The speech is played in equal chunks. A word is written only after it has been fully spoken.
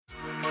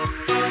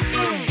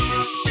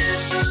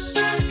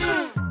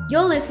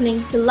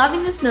listening to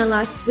Loving the Snow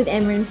Life with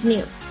Emma and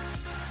Tennille.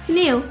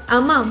 Tennille,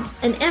 our mum,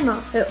 and Emma,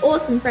 her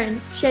awesome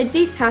friend, share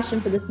deep passion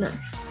for the snow.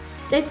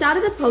 They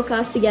started the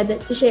podcast together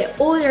to share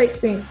all their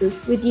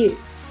experiences with you.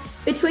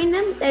 Between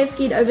them, they have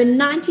skied over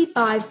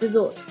 95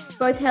 resorts,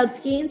 both held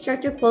ski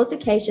instructor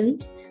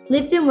qualifications,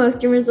 lived and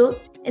worked in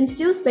resorts, and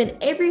still spend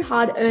every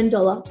hard-earned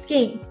dollar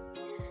skiing.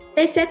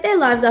 They set their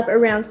lives up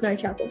around snow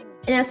travel,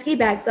 and our ski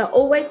bags are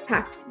always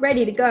packed,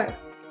 ready to go.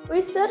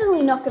 We're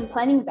certainly not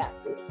complaining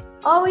about this,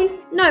 are we?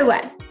 No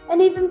way.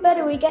 And even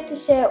better, we get to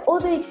share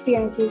all the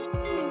experiences.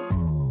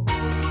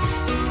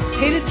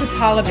 Peter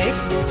Topalovic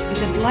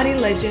is a bloody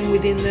legend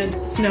within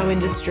the snow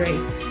industry.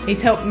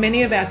 He's helped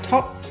many of our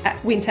top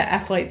winter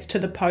athletes to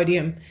the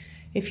podium.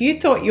 If you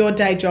thought your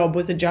day job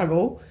was a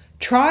juggle,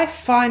 try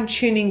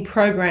fine-tuning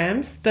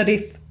programs that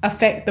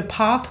affect the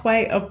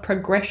pathway of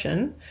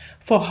progression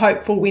for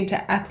hopeful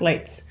winter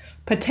athletes,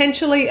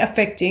 potentially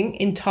affecting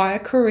entire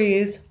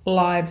careers,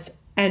 lives,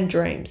 and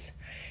dreams.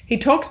 He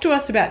talks to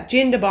us about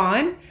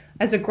Jindabyne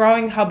as a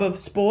growing hub of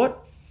sport,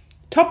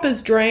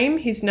 Topper's dream,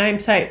 his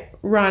namesake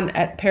run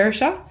at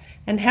Perisher,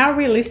 and how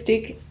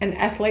realistic an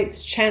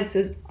athlete's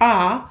chances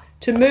are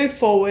to move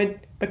forward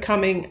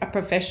becoming a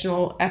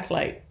professional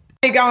athlete.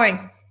 How are you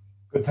going?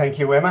 Good, thank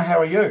you, Emma. How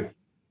are you?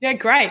 Yeah,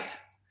 great.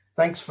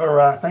 Thanks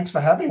for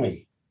having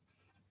me.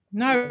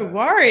 No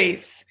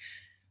worries.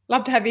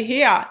 Love to have you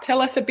here.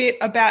 Tell us a bit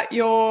about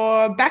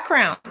your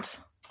background.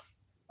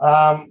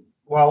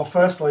 Well,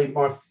 firstly,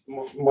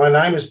 my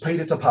name is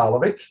Peter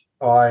Topalovic.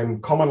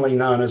 I'm commonly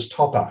known as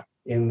Topper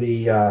in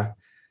the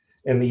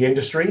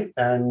industry,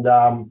 and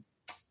I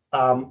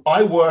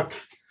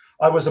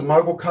was a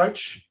mogul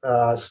coach.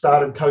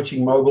 Started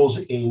coaching moguls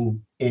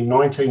in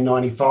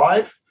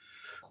 1995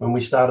 when we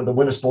started the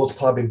Winter Sports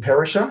Club in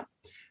Perisher,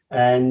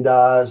 and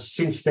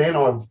since then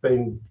I've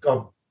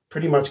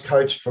pretty much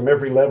coached from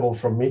every level,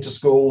 from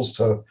interschools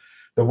to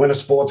the Winter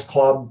Sports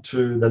Club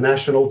to the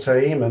national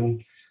team,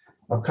 and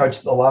I've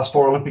coached the last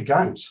 4 Olympic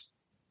Games.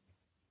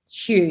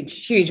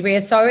 Huge. We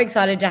are so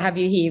excited to have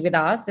you here with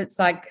us. It's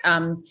like,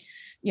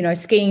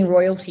 skiing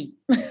royalty.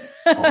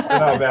 I don't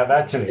know about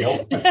that,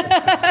 Tennille.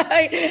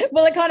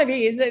 Well, it kind of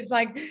is. It's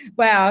like,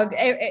 wow,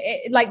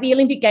 like the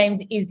Olympic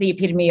Games is the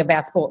epitome of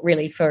our sport,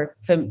 really, for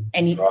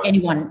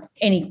anyone,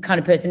 any kind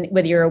of person,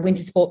 whether you're a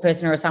winter sport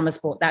person or a summer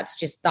sport. That's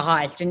just the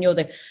highest. And you're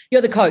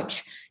the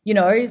coach,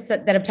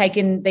 that have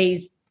taken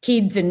these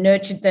kids and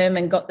nurtured them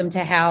and got them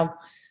to how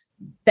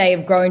they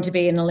have grown to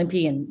be an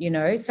Olympian.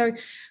 So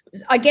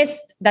I guess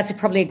that's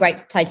probably a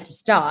great place to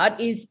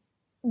start, is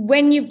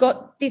when you've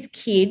got this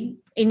kid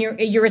you're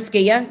a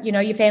skier,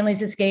 your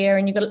family's a skier,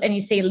 and you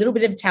see a little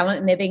bit of talent,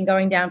 and they've been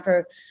going down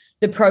for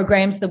the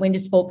programs, the winter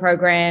sport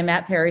program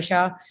at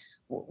Perisher.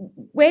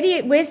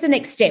 Where's the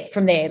next step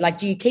from there? Like,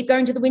 do you keep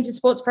going to the winter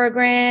sports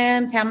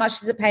programs? How much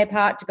does it pay a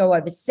part to go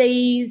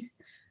overseas?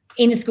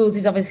 Inner schools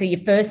is obviously your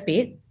first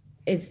bit.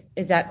 Is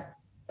that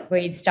where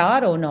you'd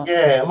start or not?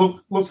 Yeah,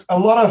 look, a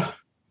lot of,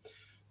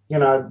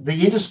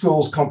 the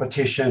inter-schools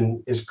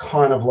competition is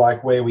kind of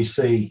like where we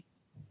see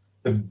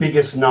the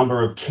biggest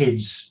number of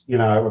kids,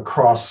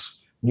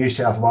 across New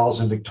South Wales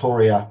and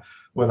Victoria,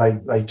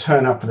 where they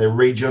turn up for their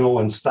regional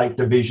and state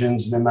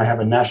divisions, and then they have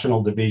a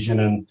national division.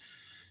 And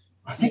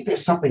I think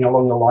there's something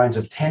along the lines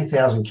of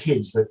 10,000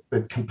 kids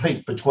that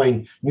compete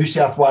between New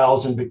South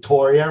Wales and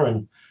Victoria.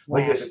 And I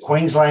think there's a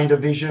Queensland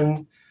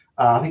division.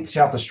 I think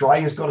South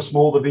Australia's got a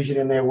small division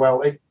in there.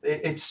 Well,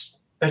 it's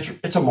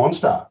a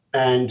monster.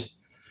 And,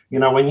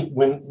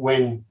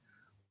 when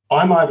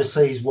I'm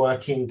overseas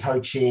working,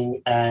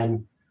 coaching,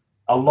 and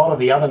a lot of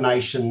the other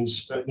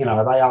nations, they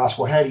ask,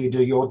 well, how do you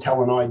do your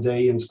talent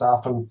ID and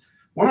stuff? And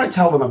when I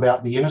tell them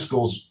about the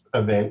Interschools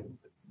event,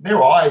 their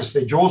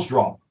jaws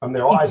drop, and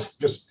their eyes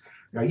just,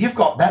 you've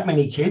got that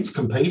many kids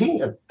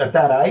competing at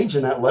that age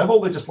and that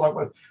level. They're just like,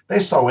 well, they're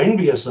so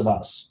envious of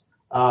us.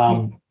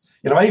 Even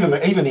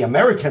the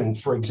American,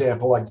 for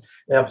example, like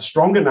our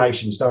stronger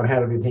nations don't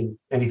have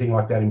anything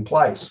like that in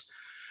place.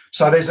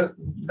 So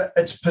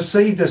it's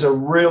perceived as a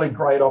really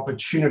great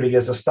opportunity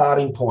as a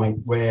starting point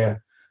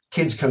where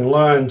kids can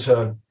learn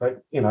to,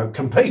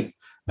 compete,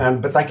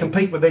 but they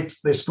compete with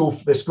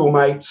their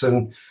schoolmates,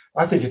 and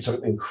I think it's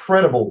an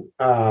incredible,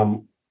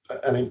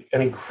 an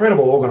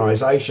incredible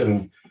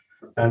organisation,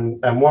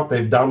 and what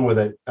they've done with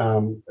it.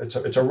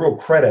 It's a real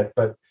credit.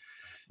 But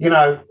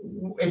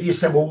if you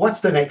say, well,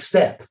 what's the next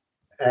step?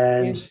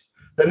 And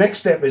the next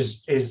step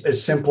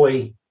is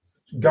simply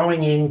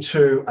going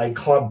into a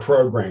club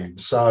program.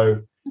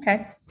 So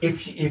okay.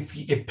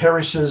 If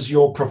Perisher's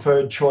your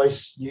preferred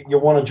choice, you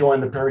want to join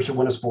the Perisher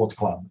Winter Sports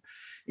Club.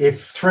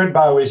 If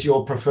Thredbo is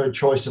your preferred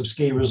choice of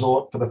ski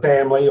resort for the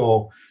family,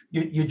 or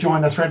you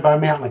join the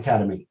Thredbo Mountain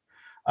Academy.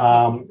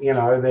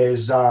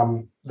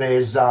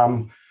 There's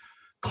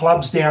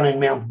clubs down in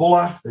Mount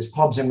Buller. There's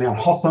clubs in Mount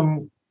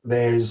Hotham.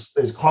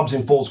 There's clubs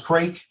in Falls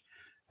Creek,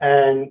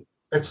 and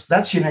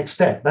that's your next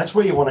step. That's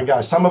where you want to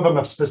go. Some of them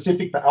are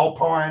specific for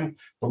alpine,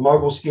 for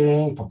mogul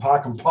skiing, for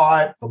park and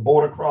pipe, for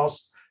border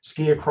cross,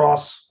 ski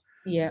across.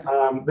 Yeah.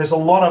 There's a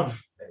lot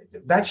of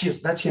that's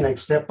your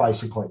next step,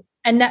 basically.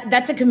 And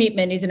that's a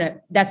commitment, isn't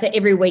it? That's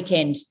every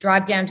weekend.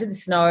 Drive down to the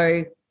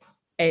snow.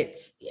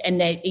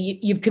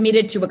 You've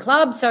committed to a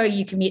club, so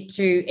you commit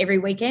to every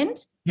weekend?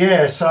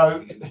 Yeah.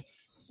 So,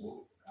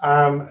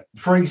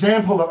 for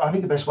example, I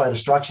think the best way to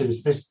structure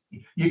this,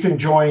 you can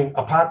join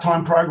a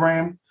part-time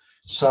program.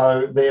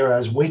 So there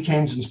are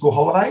weekends and school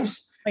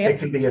holidays. Yep. It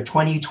could be a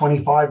 20,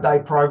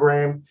 25-day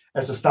program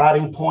as a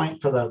starting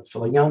point for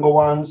the younger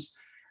ones.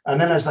 And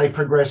then as they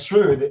progress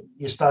through,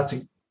 you start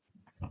to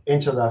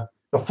enter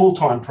the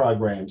full-time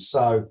programs.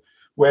 So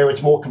where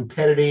it's more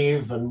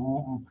competitive and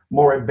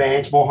more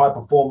advanced, more high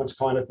performance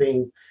kind of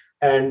thing.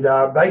 And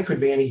they could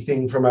be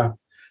anything from a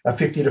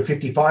 50 to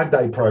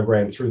 55-day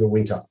program through the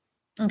winter.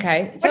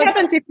 Okay. So what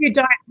happens if you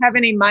don't have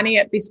any money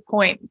at this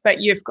point,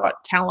 but you've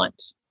got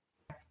talent?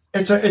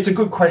 It's a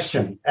good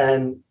question.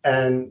 And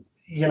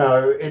you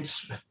know,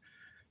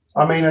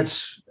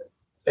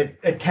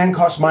 it can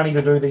cost money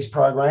to do these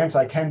programs.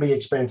 They can be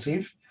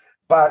expensive.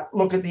 But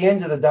look, at the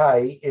end of the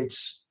day,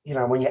 it's, you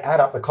know, when you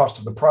add up the cost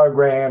of the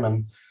program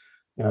and,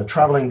 you know,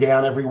 traveling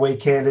down every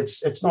weekend,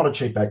 it's not a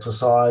cheap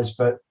exercise,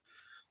 but,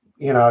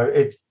 you know,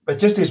 it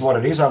just is what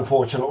it is,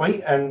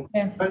 unfortunately. And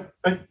but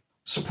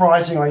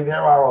surprisingly,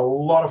 there are a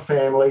lot of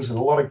families and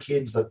a lot of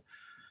kids that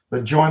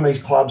join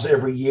these clubs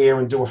every year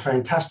and do a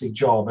fantastic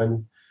job.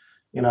 And,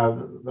 you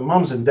know, the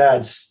mums and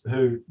dads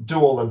who do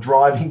all the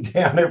driving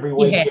down every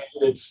weekend,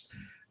 it's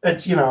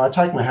you know, I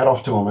take my hat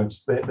off to them.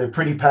 They're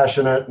pretty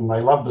passionate and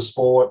they love the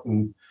sport,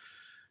 and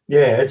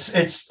it's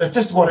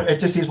just what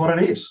it is what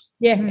it is.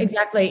 Yeah,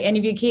 exactly. And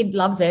if your kid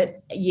loves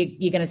it,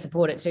 you're going to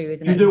support it too,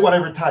 isn't it? You do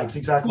whatever it takes,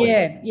 exactly.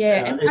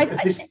 Yeah. And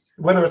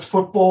whether it's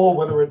football,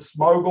 whether it's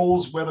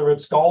moguls, whether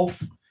it's golf.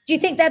 Do you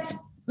think that's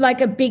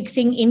like a big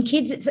thing in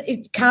kids?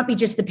 It can't be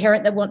just the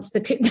parent that wants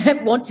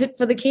it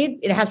for the kid.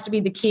 It has to be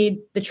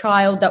the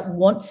child that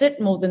wants it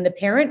more than the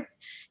parent.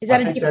 Is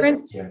that a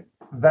difference?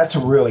 That's a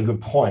really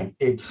good point.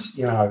 It's,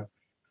 you know,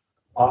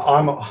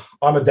 I'm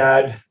a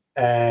dad,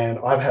 and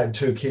I've had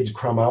two kids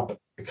come up,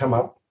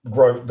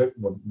 grow.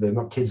 Well, they're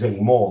not kids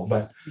anymore,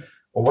 but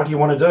what do you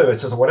want to do?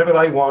 It's just whatever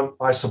they want.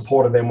 I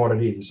supported them what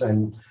it is,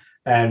 and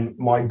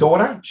my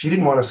daughter, she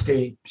didn't want to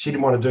ski. She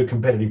didn't want to do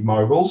competitive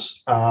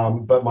moguls.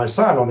 But my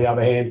son, on the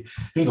other hand,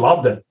 he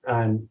loved it,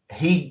 and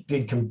he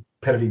did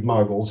competitive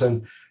moguls,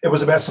 and it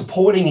was about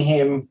supporting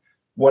him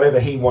whatever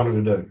he wanted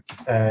to do.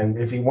 And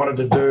if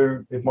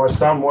my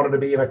son wanted to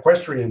be an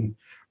equestrian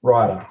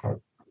rider,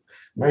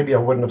 maybe I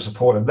wouldn't have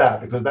supported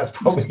that, because that's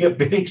probably a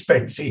bit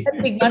expensive.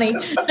 That's big money.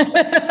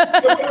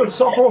 Whether it's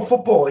soccer or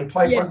football, he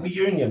played rugby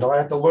union. I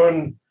had to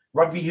learn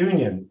rugby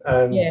union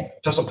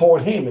to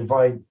support him. If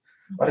I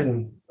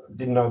didn't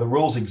know the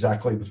rules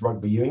exactly with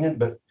rugby union,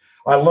 but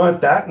I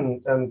learned that,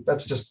 and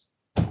that's just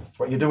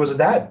what you do as a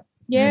dad.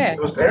 Yeah. You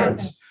do as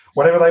parents.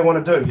 Whatever they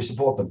want to do, you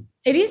support them.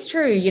 It is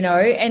true, you know,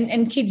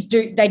 and kids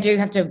do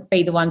have to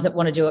be the ones that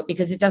want to do it,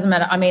 because it doesn't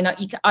matter. I mean,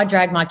 I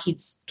drag my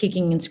kids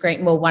kicking and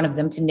screaming, well, one of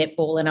them to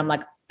netball, and I'm like,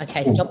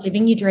 okay, stop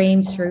living your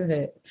dreams through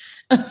her.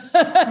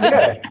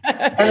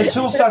 And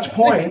until such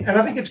point, and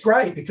I think it's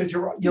great, because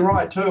you're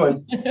right too.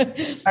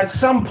 And at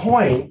some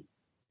point,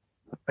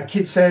 a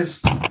kid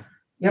says,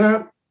 you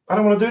know, I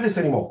don't want to do this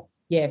anymore.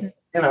 Yeah.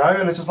 You know,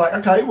 and it's just like,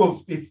 okay,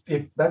 well,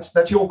 if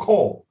that's your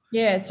call.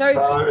 Yeah. So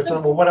it's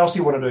well, what else do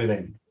you want to do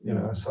then? You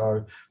know,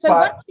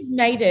 once you've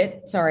made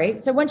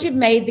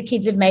it, the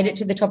kids have made it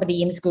to the top of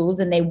the inter-schools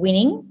and they're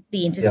winning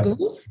the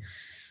inter-schools,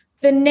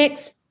 the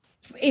next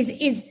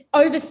is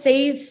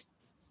overseas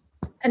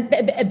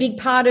a big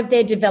part of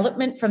their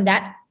development from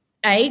that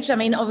age. I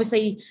mean,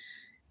 obviously,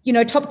 you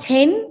know, top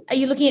 10, are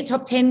you looking at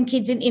top 10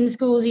 kids in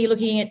inter-schools? Are you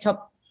looking at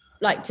top,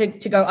 like to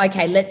go,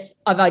 okay,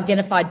 I've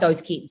identified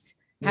those kids.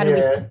 How do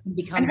we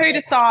become? And who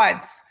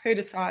decides?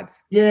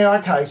 Yeah,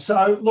 okay.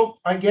 So, look,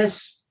 I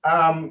guess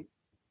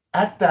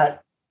at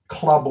that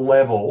club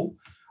level,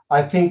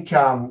 I think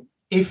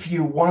if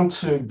you want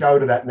to go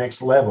to that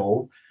next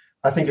level,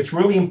 I think it's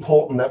really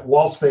important that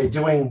whilst they're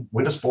doing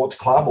winter sports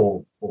club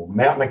or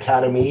mountain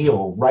academy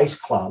or race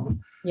club,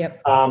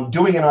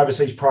 doing an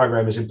overseas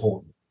program is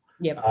important.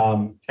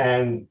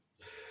 And,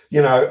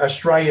 you know,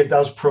 Australia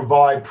does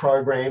provide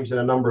programs in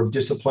a number of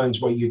disciplines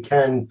where you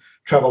can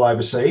travel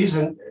overseas,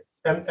 and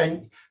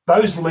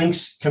those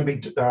links can be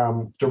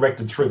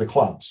directed through the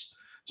clubs.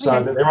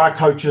 So that there are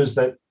coaches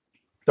that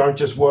don't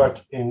just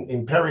work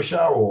in Perisher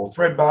or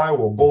Thredbo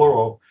or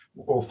Buller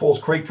or Falls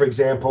Creek, for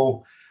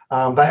example.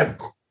 They have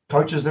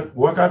coaches that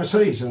work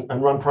overseas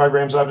and run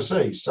programs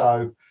overseas.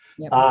 So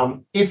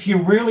if you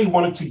really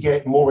wanted to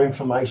get more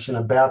information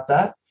about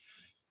that,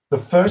 the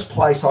first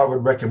place I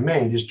would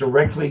recommend is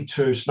directly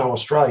to Snow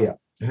Australia,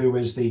 who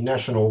is the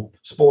national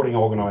sporting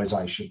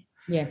organisation.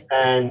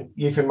 And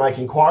you can make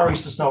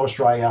inquiries to Snow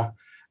Australia,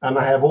 and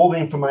they have all the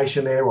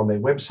information there on their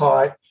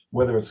website,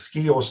 whether it's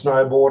ski or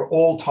snowboard,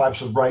 all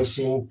types of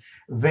racing.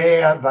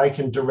 There they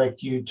can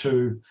direct you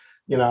to,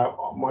 you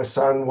know, my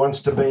son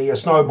wants to be a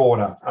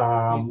snowboarder,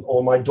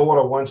 or my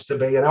daughter wants to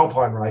be an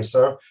alpine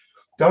racer.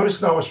 Go to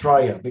Snow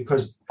Australia,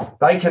 because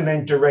they can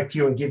then direct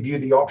you and give you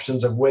the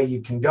options of where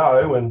you can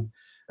go and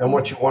and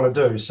what you want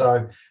to do.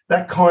 So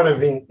that kind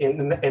of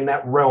in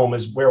that realm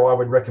is where I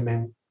would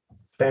recommend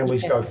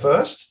families go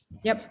first.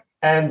 Yep.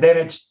 And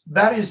then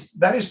that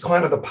is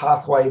kind of the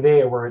pathway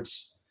there where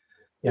it's,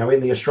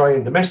 in the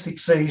Australian domestic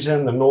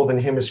season, the Northern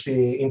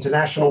Hemisphere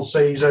international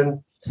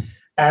season.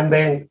 And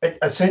then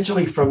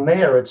essentially from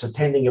there, it's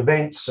attending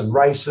events and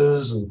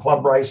races and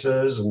club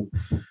races and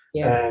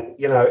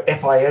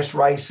FIS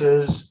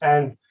races.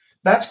 And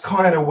that's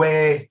kind of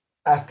where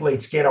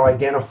athletes get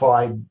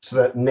identified to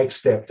that next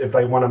step if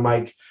they want to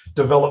make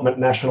development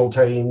national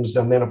teams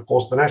and then, of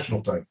course, the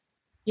national team.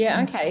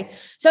 Yeah, okay.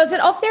 So is it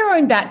off their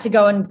own bat to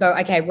go,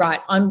 okay, right,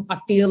 I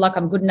feel like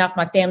I'm good enough,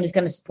 my family's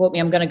going to support me,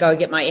 I'm going to go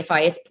get my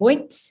FIS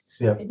points?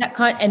 Yeah. Is that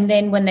and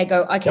then when they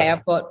go, okay,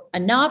 I've got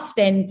enough,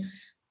 then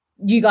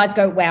you guys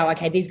go, wow,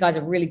 okay, these guys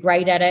are really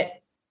great at it.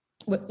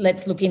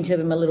 Let's look into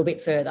them a little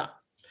bit further.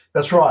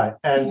 That's right.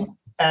 And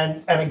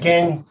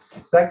again,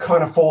 that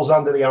kind of falls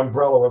under the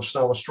umbrella of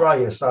Snow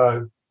Australia.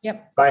 So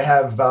they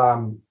have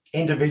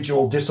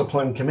individual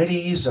discipline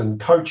committees and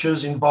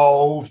coaches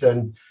involved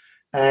and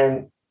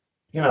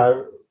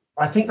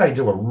I think they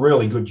do a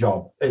really good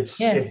job. It's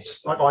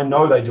like, I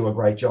know they do a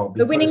great job.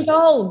 They're winning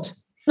gold.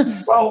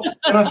 Well,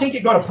 and I think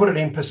you've got to put it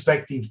in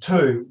perspective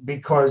too,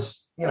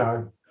 because,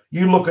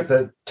 you look at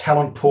the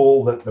talent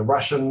pool that the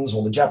Russians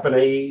or the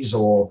Japanese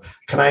or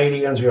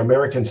Canadians or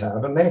Americans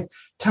have, and their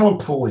talent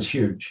pool is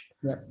huge.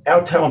 Yeah.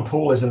 Our talent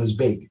pool isn't as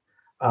big.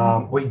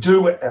 We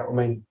do.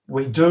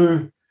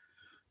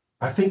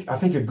 I think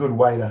a good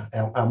way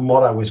to, our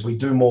motto is we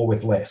do more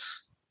with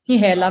less.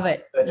 Yeah, love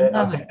it. I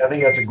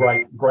think that's a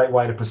great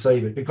way to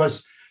perceive it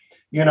because,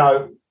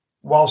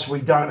 whilst we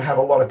don't have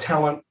a lot of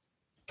talent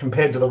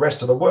compared to the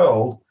rest of the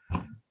world,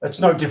 it's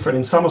no different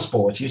in summer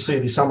sports. You see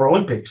the Summer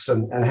Olympics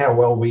and how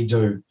well we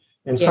do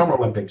in Summer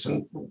Olympics.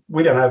 And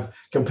we don't have,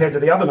 compared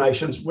to the other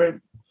nations, we're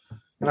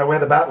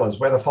the battlers,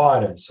 we're the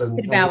fighters. And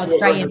bit of our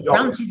Australian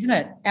front, isn't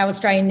it? Our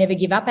Australian never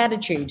give up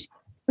attitude.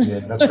 Yeah,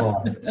 that's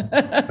right.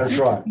 That's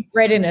right.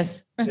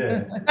 Readiness.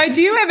 Yeah. So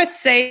do you ever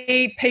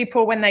see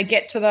people when they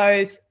get to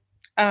those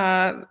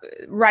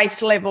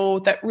race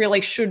level that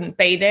really shouldn't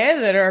be there,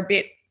 that are a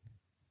bit,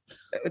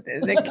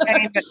 they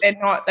can, but they're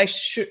not,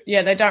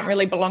 they don't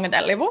really belong at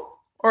that level?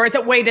 Or is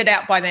it weeded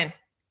out by then?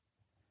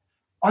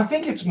 I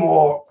think it's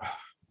more,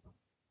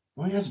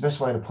 here's the best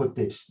way to put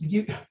this.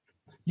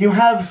 You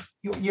have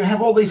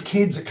all these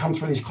kids that come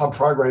through these club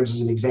programs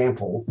as an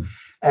example,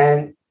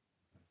 and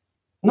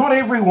not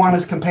everyone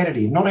is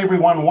competitive. Not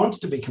everyone wants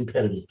to be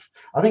competitive.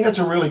 I think that's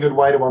a really good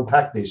way to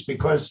unpack this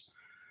because,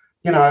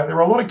 there are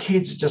a lot of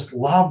kids that just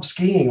love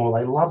skiing or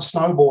they love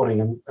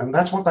snowboarding and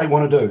that's what they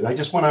want to do. They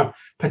just want to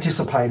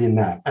participate in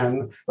that.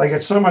 And they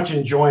get so much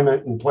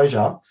enjoyment and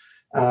pleasure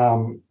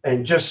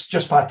and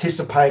just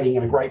participating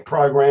in a great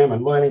program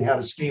and learning how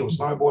to ski or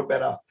snowboard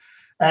better.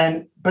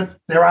 But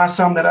there are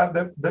some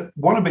that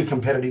want to be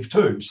competitive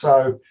too.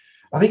 So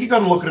I think you've got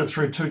to look at it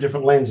through two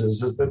different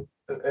lenses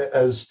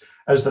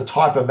as the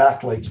type of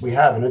athletes we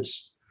have. And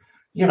it's,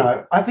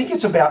 I think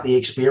it's about the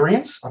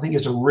experience. I think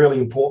it's a really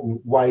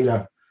important way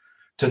to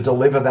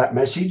deliver that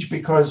message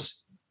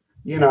because,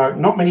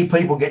 not many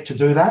people get to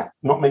do that.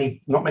 Not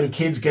many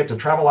kids get to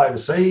travel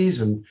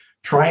overseas and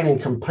train and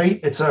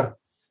compete. It's a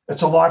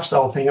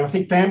lifestyle thing. And I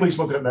think families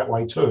look at it that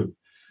way too.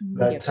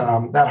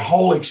 That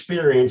whole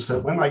experience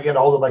that when they get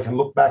older, they can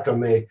look back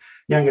on their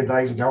younger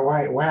days and go,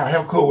 wow,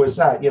 how cool was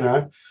that?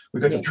 We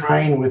got to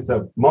train with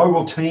the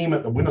mogul team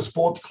at the Winter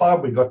Sports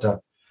Club. We got to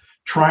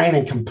train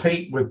and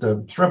compete with the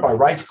Thredbo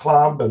Race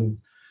Club. And,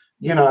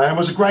 and it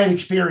was a great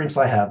experience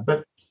they have.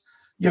 But,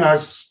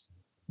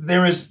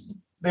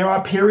 there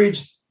are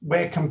periods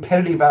where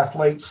competitive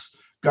athletes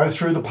go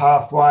through the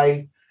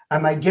pathway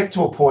and they get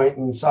to a point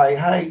and say,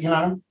 hey,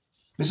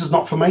 this is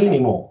not for me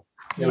anymore.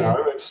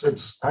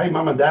 It's hey,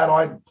 mum and dad,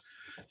 I've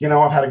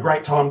had a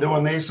great time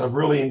doing this. I've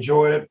really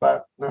enjoyed it,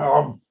 but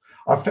no,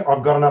 I've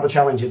got another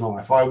challenge in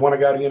life. I want to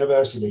go to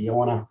university. I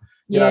want to,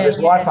 there's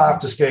life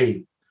after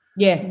skiing.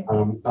 Yeah.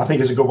 I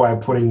think is a good way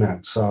of putting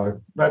that. So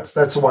that's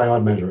the way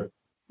I'd measure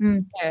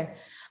it.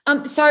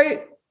 Yeah.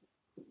 So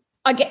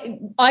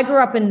I grew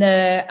up in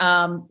the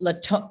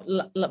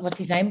what's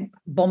his name?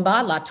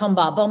 La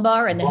Tomba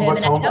Bomba and the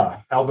Herman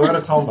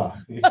Alberta Tomba.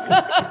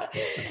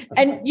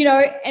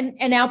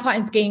 and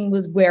Alpine skiing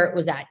was where it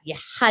was at. You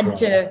had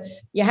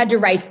to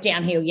race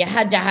downhill. You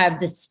had to have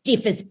the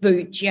stiffest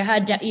boots. You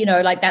had to,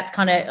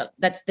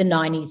 that's the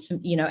 90s,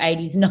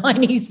 80s,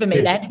 90s for me.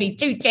 They had to be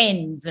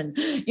 210s and,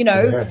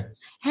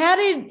 how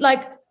did,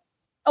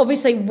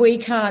 obviously we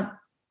can't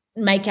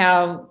make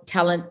our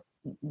talent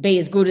be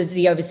as good as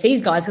the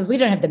overseas guys because we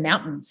don't have the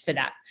mountains for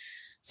that.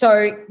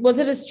 So was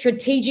it a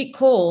strategic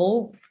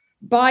call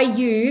by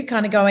you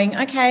kind of going,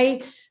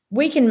 okay,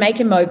 we can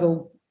make a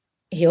mogul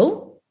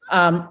hill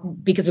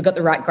because we've got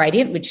the right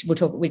gradient,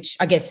 which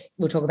I guess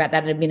we'll talk about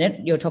that in a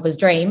minute, your topper's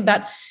dream.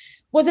 But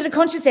was it a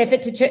conscious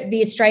effort to the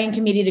Australian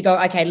committee to go,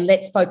 okay,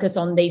 let's focus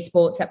on these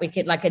sports that we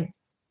could, like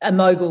a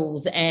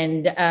moguls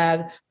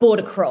and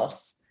border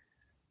cross,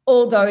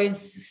 all those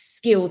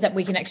skills that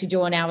we can actually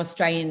do on our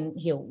Australian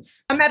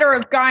hills? A matter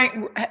of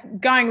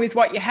going with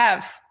what you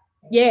have.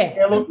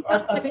 Yeah. look,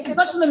 I think We've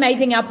got it's, some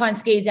amazing alpine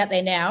skiers out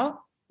there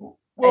now.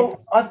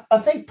 well, I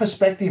think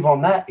perspective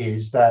on that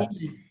is that,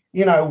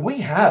 you know, we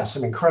have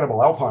some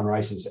incredible alpine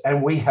races,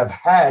 and we have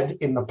had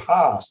in the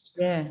past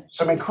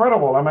some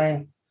incredible, I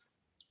mean,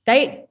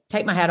 They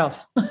take my hat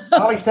off.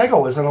 Ali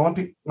Stegel is an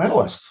Olympic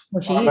medalist.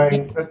 Well, she I is,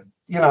 mean,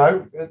 you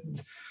know,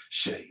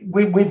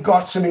 we've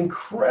got some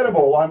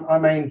incredible, I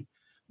mean,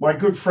 my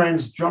good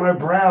friends, John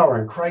O'Brower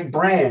and Craig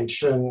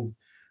Branch, and,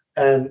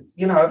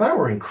 you know, they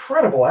were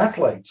incredible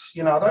athletes.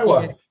 You know, they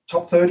were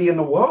top 30 in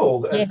the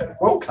world at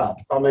World Cup.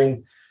 I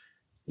mean,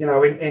 you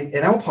know, in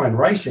alpine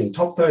racing,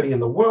 top 30 in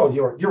the world,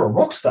 you're a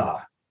rock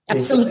star.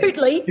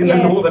 Absolutely. In the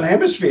Northern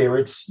Hemisphere,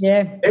 it's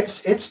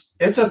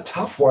a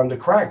tough one to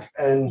crack.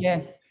 And,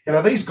 you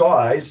know, these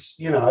guys,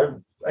 you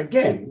know,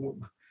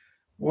 again,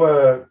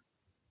 were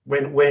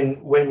when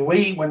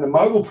the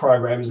Mogul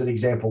program, as an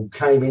example,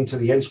 came into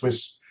the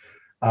NSWIS,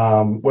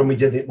 when we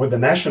did it with the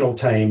national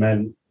team,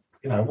 and,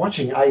 you know,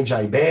 watching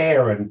AJ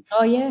Bear and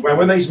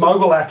when these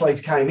Mogul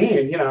athletes came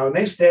in, you know, and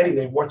they're standing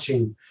there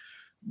watching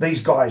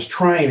these guys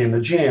train in the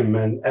gym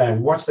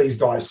and watch these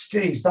guys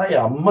skis. They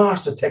are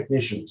master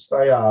technicians.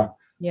 They are,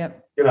 you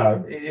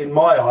know, in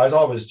my eyes,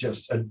 I was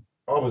just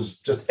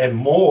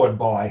enamored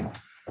by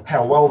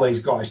how well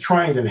these guys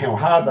trained and how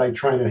hard they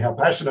trained and how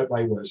passionate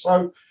they were.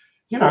 So,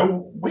 you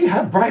know, we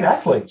have great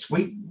athletes.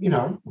 We, you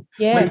know,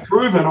 we've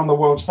proven on the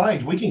world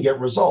stage we can get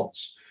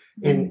results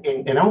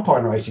in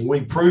alpine racing.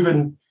 We've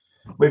proven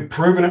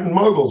it in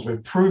moguls.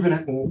 We've proven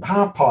it in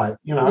half pipe.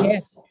 You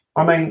know,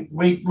 I mean,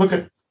 we look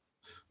at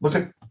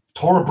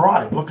Tora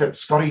Bright. Look at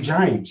Scotty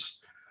James.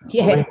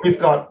 I mean, we've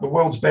got the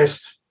world's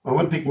best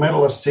Olympic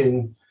medalists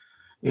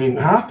in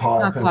half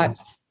pipe. Half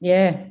pipes.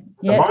 At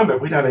the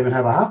moment, we don't even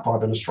have a half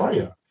pipe in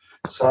Australia.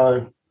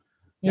 So,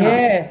 you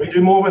know, we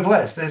do more with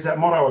less. There's that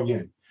motto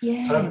again.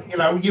 You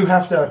know, you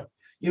have to.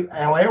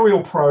 Our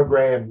aerial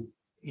program.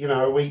 You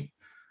know,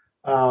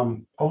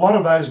 a lot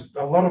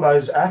of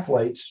those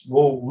athletes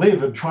will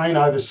live and train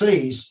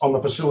overseas on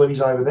the facilities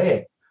over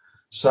there,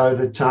 so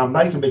that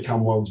they can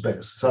become world's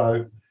best.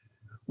 So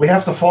we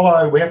have to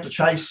follow, we have to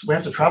chase, we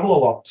have to travel a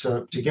lot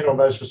to get on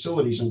those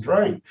facilities and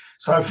train.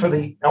 So for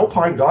the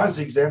alpine guys,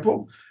 the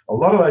example, a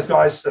lot of those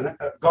guys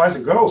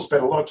and girls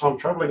spend a lot of time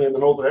traveling in the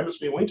Northern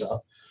Hemisphere winter,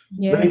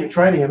 living and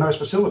training in those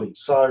facilities.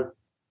 So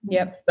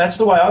that's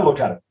the way I look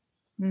at it.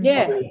 I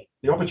mean,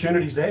 the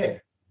opportunity's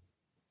there.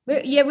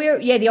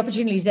 The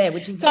opportunity's there,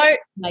 which is so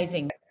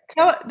amazing.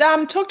 Talk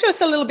to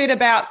us a little bit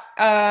about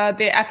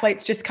the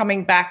athletes just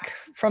coming back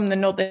from the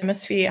Northern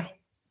Hemisphere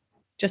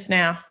just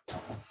now.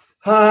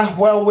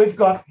 Well, we've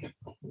got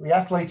the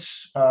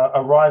athletes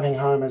arriving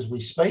home as we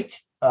speak.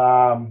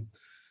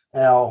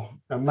 Our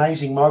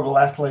amazing mogul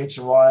athletes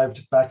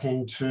arrived back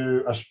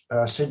into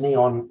Sydney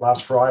on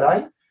last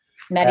Friday.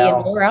 Maddie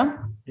and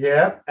Laura.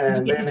 Yeah,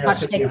 and they're now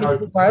sitting in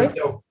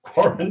hotel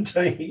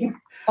quarantine.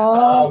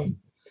 Oh.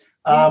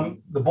 Our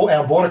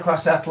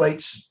bordercross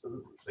athletes,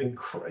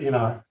 you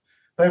know,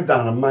 they've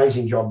done an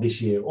amazing job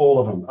this year, all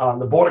of them.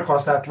 The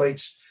bordercross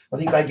athletes, I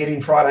think they get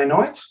in Friday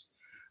night.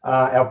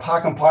 Our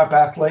park and pipe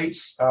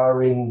athletes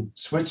are in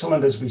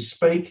Switzerland as we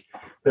speak.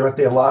 They're at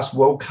their last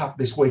World Cup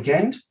this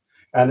weekend,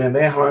 and then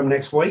they're home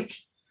next week.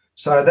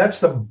 So that's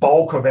the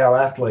bulk of our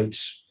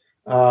athletes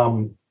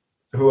who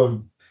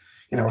have,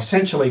 you know,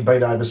 essentially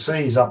been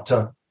overseas up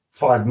to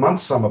 5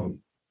 months, some of them.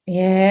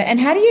 Yeah, and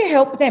how do you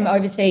help them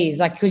overseas?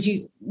 Like, because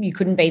you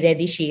couldn't be there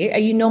this year. Are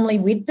you normally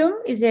with them?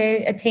 Is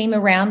there a team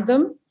around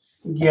them?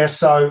 Yeah,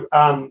 so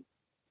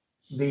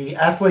the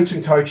athletes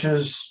and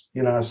coaches,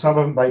 you know, some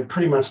of them, they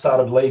pretty much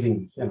started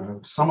leaving, you know,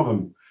 some of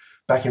them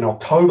back in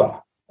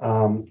October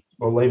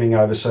were leaving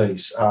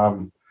overseas.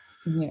 I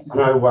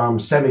know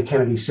Sammy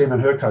Kennedy-Sim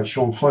and her coach,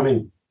 Sean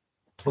Fleming,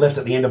 left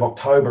at the end of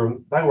October,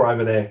 and they were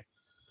over there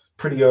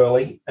pretty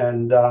early.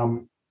 And,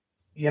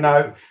 you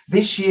know,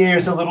 this year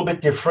is a little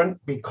bit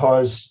different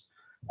because,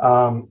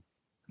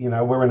 you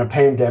know, we're in a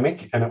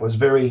pandemic, and it was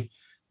very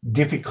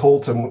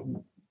difficult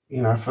and,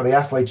 you know, for the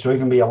athletes to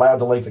even be allowed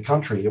to leave the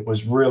country. It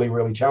was really,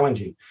 really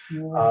challenging.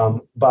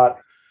 But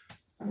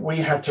we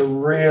had to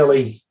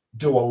really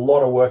do a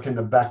lot of work in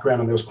the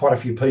background, and there was quite a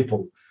few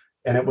people.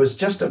 And it was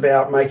just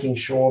about making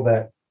sure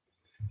that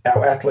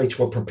our athletes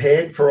were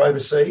prepared for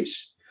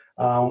overseas.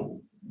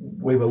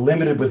 We were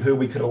limited with who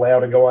we could allow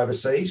to go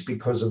overseas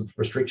because of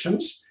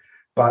restrictions.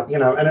 But, you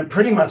know, and it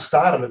pretty much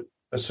started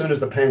as soon as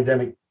the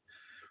pandemic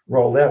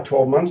rolled out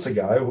 12 months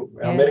ago.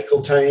 Our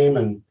medical team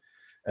and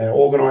our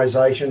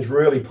organisations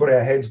really put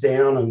our heads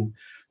down and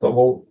thought,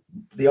 well,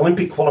 the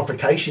Olympic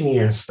qualification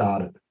year has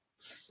started.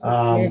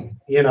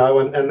 You know,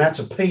 and that's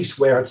a piece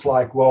where it's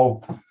like,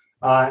 well,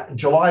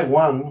 July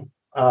 1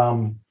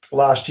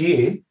 last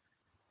year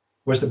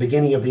was the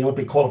beginning of the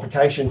Olympic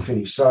qualification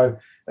finish. So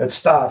it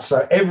starts.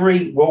 So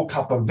every World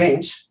Cup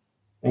event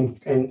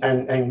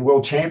and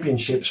World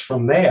Championships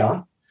from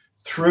there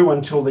through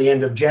until the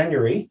end of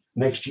January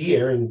next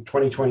year in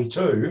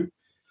 2022,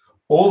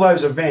 all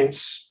those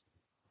events,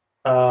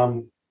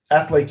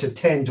 athletes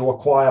attend to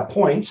acquire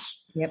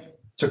points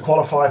to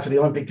qualify for the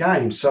Olympic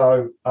Games.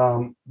 So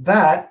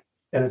that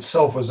in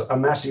itself was a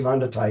massive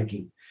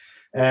undertaking.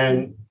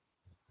 And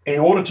in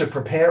order to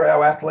prepare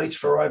our athletes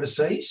for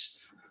overseas,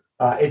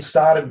 it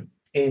started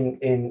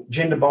in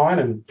Jindabyne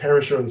and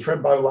Perisher and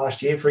Thredbo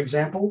last year, for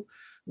example,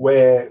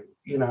 where,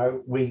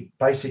 we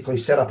basically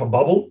set up a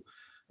bubble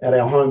at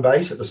our home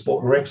base at the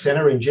Sport and Rec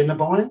Centre in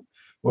Jindabyne,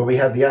 where we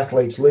had the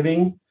athletes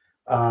living,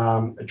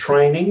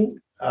 training,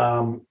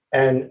 and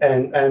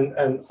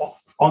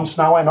on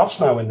snow and off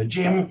snow in the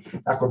gym,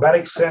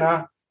 acrobatics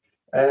centre,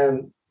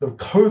 and the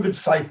COVID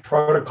safe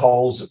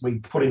protocols that we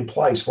put in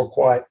place were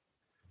quite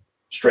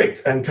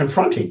strict and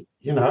confronting.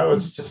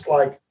 It's just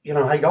like,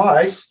 hey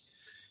guys,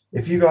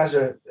 if you guys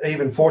are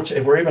even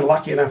fortunate, if we're even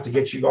lucky enough to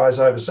get you guys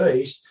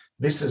overseas,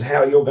 this is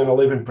how you're going to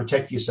live and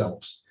protect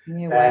yourselves.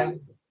 Yeah, wow.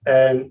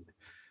 And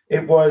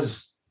it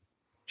was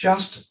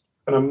just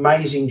an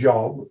amazing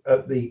job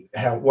at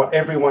what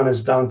everyone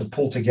has done to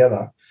pull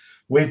together.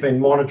 We've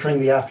been monitoring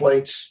the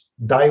athletes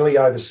daily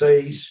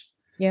overseas.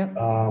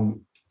 Yeah.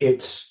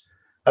 It's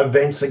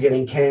events are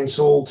getting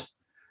cancelled,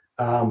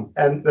 and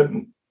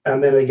then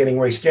they're getting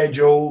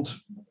rescheduled,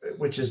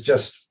 which is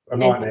just a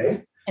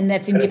nightmare. And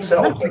that's in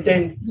different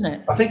countries, isn't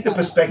it? I think the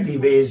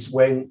perspective is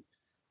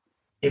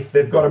if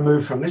they've got to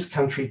move from this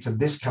country to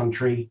this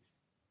country,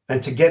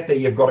 and to get there,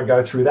 you've got to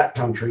go through that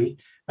country,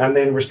 and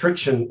then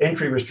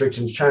entry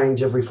restrictions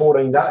change every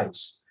 14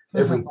 days.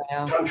 Every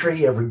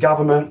country, every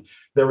government,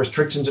 the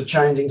restrictions are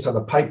changing, so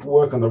the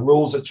paperwork and the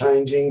rules are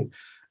changing,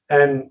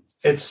 and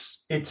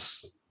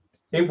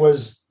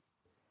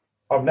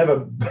I've never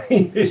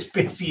been this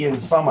busy in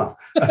summer.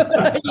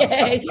 Yeah,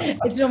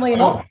 it's normally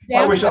enough.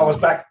 I wish I was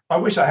back. I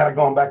wish I had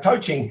gone back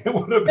coaching. It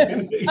would have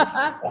been easy.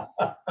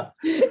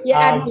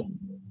 Yeah,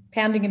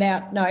 pounding it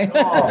out. No.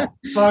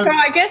 So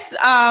I guess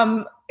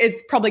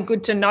it's probably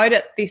good to note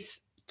at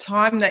this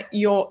time that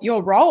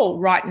your role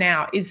right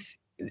now is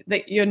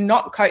that you're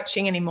not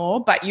coaching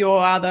anymore, but you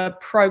are the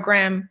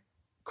program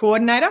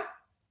coordinator.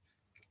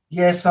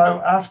 Yeah.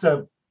 So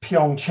after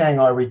Pyeongchang,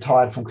 I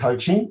retired from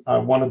coaching. I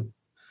wanted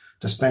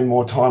to spend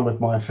more time with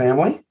my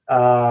family.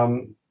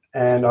 And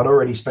I'd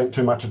already spent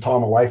too much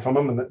time away from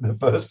them in the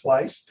first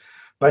place.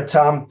 But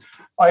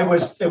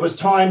it was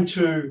time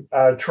to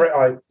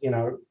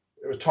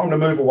it was time to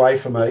move away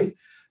for me.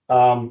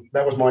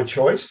 That was my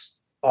choice.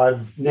 I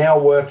now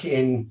work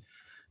in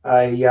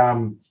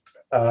a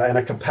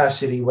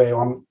capacity where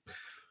I'm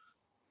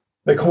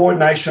the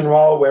coordination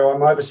role, where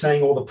I'm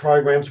overseeing all the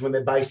programs when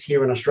they're based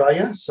here in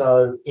Australia.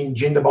 So in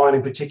Jindabyne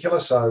in particular,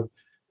 so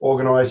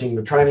organising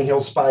the training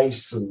hill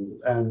space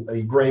and the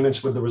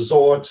agreements with the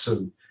resorts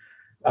and,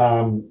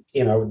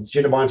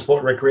 Jindabyne Sport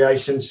and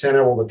Recreation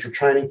Centre, all the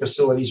training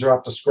facilities are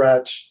up to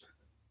scratch,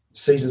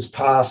 seasons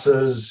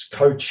passes,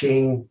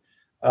 coaching,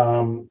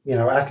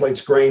 athlete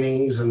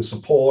screenings and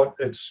support.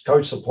 It's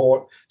coach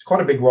support. It's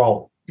quite a big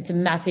role. It's a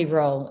massive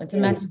role.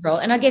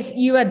 And I guess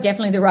you are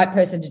definitely the right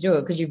person to do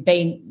it because you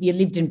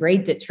lived and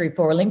breathed it through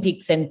 4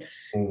 Olympics and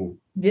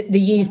the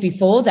years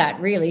before that,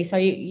 really. So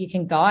you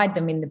can guide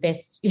them in the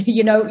best,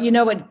 you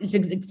know what is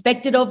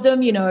expected of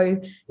them,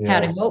 how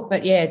to help.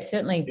 But yeah, it's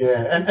certainly.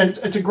 Yeah. And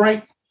it's a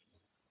great,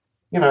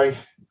 I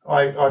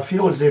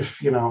feel as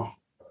if,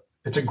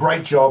 it's a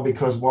great job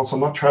because whilst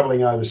I'm not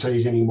traveling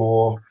overseas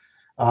anymore,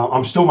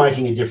 I'm still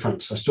making a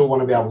difference. I still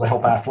want to be able to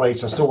help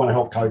athletes. I still want to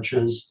help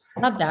coaches.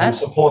 Love that. And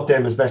support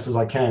them as best as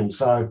I can.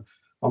 So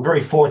I'm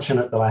very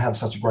fortunate that I have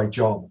such a great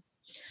job.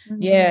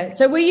 Yeah.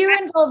 So were you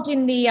involved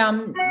in the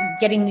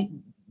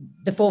getting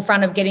the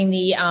forefront of getting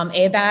the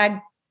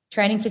airbag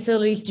training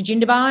facilities to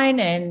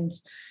Jindabyne and,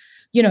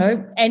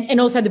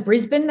 and also the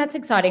Brisbane? That's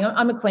exciting.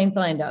 I'm a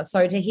Queenslander.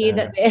 So to hear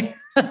that they're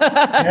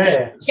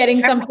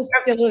getting some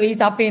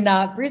facilities up in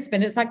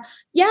Brisbane, it's like,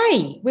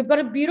 yay, we've got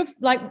a beautiful,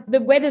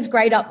 the weather's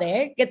great up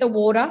there. Get the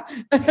water,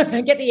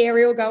 get the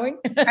aerial going.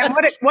 And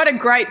what a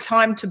great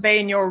time to be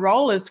in your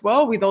role as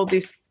well with all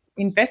this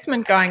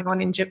investment going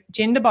on in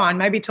Jindabyne.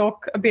 Maybe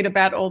talk a bit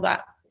about all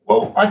that.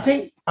 Well, I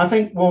think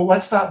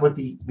let's start with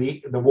the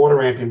water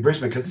ramp in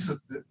Brisbane because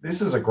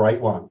this is a great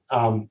one.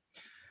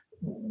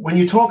 When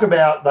you talk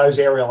about those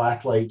aerial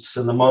athletes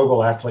and the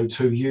mogul athletes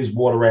who use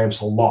water ramps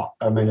a lot,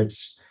 I mean,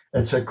 it's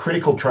a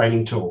critical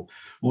training tool.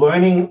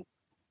 Learning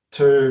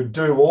to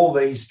do all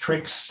these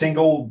tricks,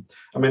 the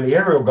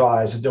aerial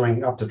guys are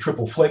doing up to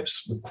triple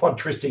flips with quad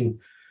twisting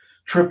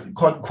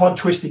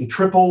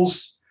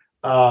triples.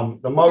 The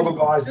mogul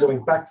guys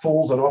doing back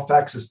falls and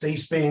off-axis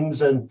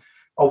D-spins. And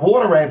a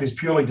water ramp is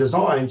purely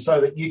designed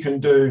so that you can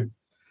do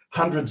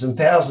hundreds and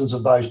thousands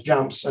of those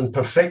jumps and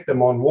perfect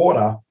them on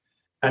water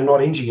and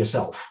not injure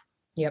yourself.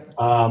 Yep.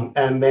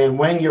 And then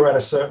when you're at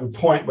a certain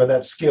point where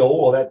that skill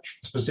or that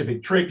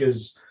specific trick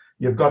is,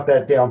 you've got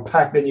that down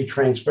packed, then you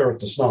transfer it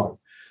to snow.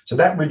 So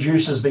that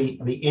reduces the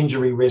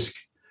injury risk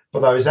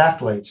for those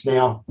athletes.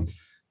 Now,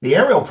 the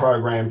aerial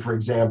program, for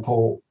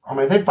example,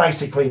 they've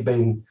basically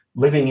been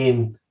living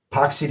in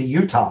Park City,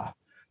 Utah,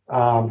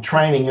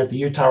 training at the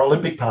Utah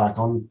Olympic Park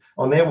on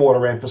their water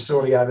ramp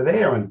facility over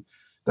there. And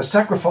the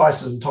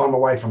sacrifices and time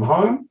away from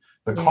home,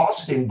 the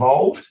cost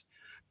involved,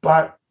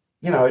 but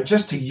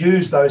just to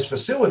use those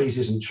facilities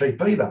isn't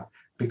cheap either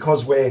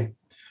because we're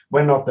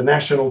we're not the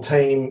national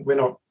team, we're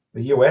not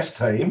the US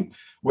team,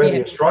 we're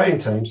the Australian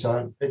team.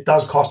 So it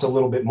does cost a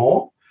little bit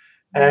more.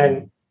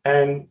 And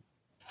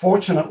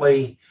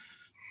fortunately,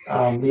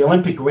 the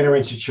Olympic Winter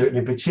Institute, and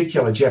in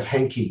particular, Jeff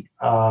Henke,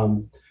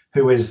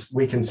 who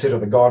we consider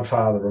the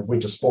godfather of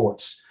winter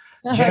sports,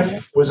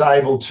 Jeff was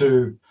able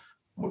to,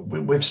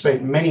 we've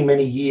spent many,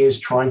 many years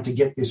trying to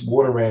get this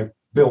water ramp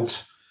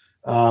built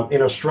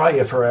in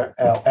Australia for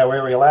our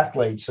aerial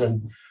athletes.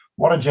 And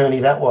what a journey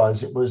that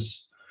was. It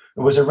was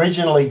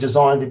originally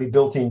designed to be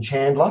built in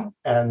Chandler,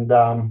 and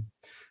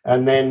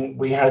then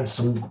we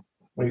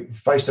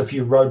faced a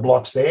few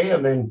roadblocks there,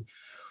 and then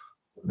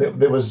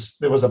there was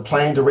a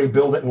plan to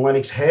rebuild it in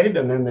Lennox Head,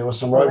 and then there were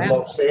some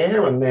roadblocks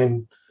there, and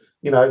then,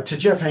 to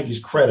Jeff Henke's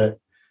credit,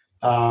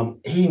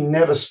 he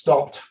never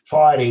stopped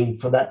fighting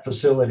for that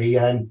facility,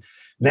 and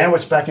now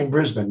it's back in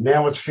Brisbane.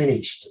 Now it's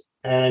finished,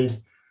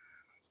 and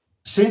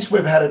since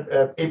we've had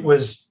it, it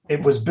was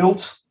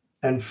built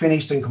and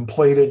finished and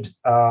completed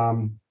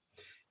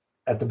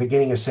at the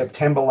beginning of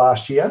September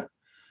last year.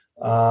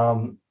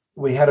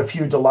 We had a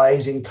few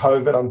delays in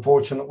COVID,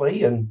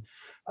 unfortunately, and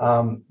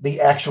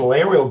the actual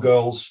aerial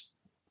girls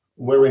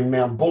were in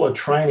Mount Buller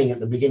training at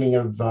the beginning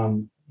of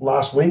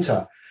last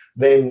winter.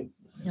 Then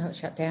it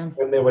shut down.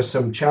 When there were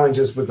some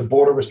challenges with the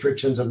border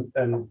restrictions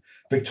and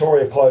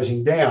Victoria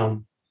closing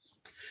down,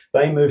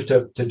 they moved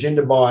to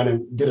Jindabyne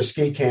and did a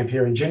ski camp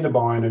here in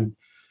Jindabyne. And,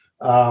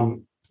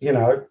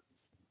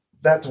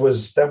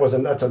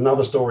 that's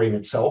another story in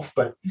itself.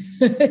 But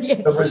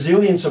the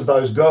resilience of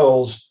those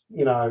girls,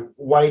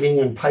 waiting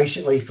and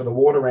patiently for the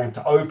water ramp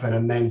to open,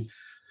 and then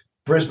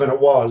Brisbane it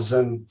was,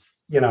 and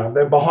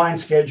they're behind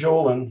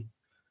schedule, and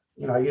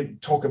you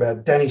talk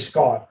about Danny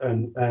Scott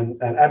and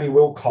Abby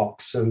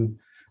Wilcox and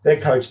their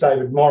coach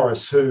David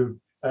Morris, and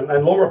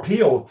Laura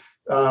Peel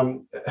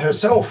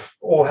herself,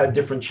 all had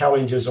different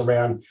challenges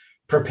around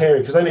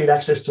preparing, because they need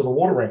access to the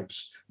water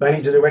ramps. They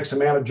need to do X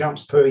amount of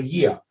jumps per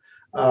year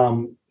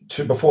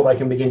before they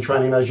can begin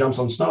training those jumps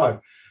on snow.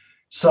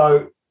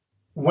 So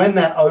when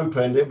that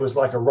opened, it was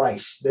like a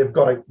race. They've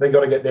got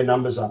to get their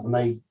numbers up,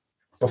 and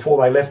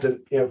before they left at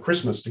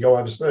Christmas to go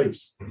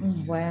overseas.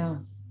 Wow.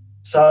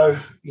 So,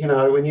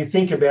 when you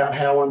think about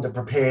how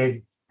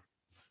underprepared,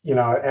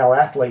 our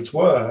athletes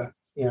were,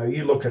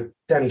 you look at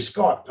Danny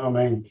Scott,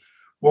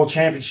 World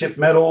Championship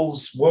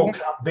medals, World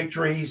Cup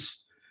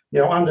victories,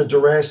 under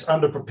duress,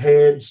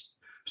 underprepared,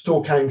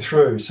 still came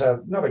through.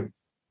 So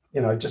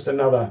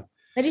another.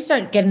 They just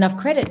don't get enough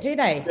credit, do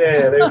they?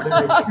 Yeah, they're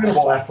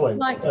incredible athletes.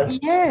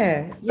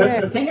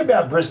 The thing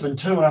about Brisbane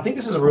too, and I think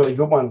this is a really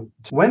good one,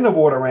 when the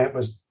water ramp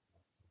was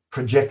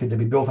projected to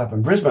be built up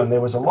in Brisbane, there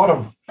was a lot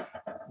of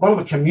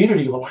the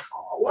community were like,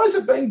 oh, why is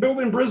it being built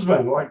in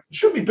Brisbane? Like, it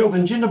should be built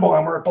in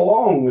Jindabyne where it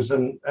belongs.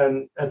 And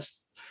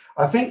it's,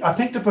 I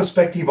think the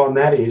perspective on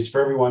that is for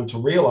everyone to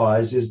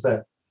realise is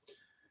that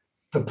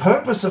the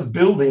purpose of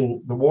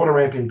building the water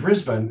ramp in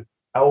Brisbane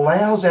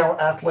allows our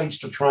athletes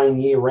to train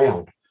year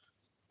round.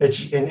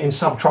 It's in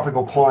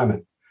subtropical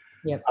climate.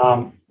 Yep.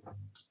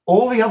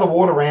 All the other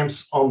water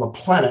ramps on the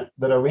planet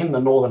that are in the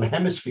Northern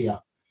Hemisphere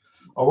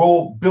are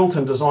all built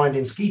and designed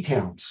in ski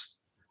towns.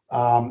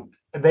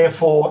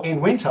 Therefore, in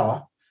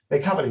winter,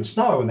 they're covered in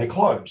snow and they're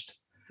closed.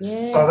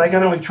 Yeah. So they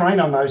can only train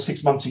on those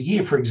 6 months a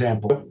year, for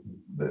example.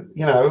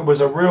 It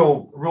was a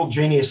real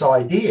genius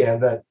idea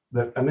that,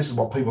 and this is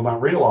what people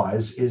don't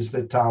realise, is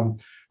that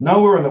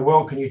nowhere in the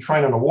world can you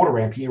train on a water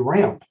ramp year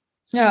round.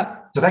 Yeah.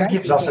 So that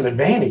gives us an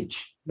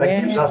advantage.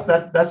 Gives us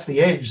that's the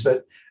edge,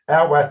 that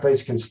our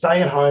athletes can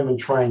stay at home and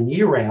train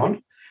year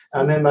round,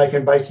 and then they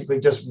can basically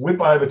just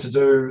whip over to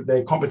do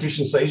their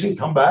competition season,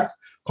 come back,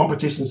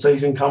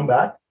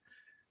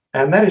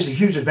 and that is a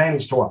huge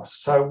advantage to us.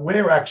 So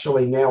we're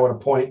actually now at a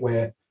point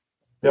where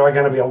there are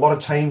going to be a lot of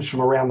teams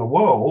from around the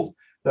world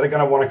that are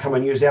going to want to come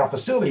and use our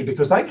facility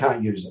because they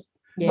can't use it.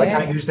 Yeah. They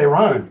can't use their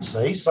own,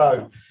 see?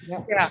 So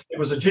it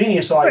was a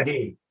genius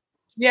idea.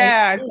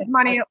 Yeah,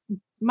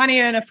 money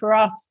earner for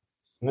us.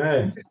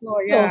 Yeah.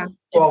 Yeah.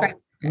 Well,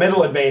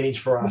 medal advantage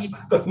for us,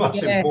 the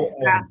most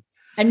important one.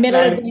 And medal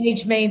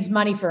advantage means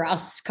money for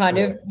us, kind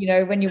of,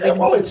 when you win.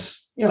 Well,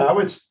 it's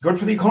good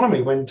for the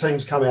economy when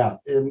teams come out.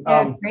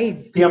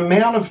 The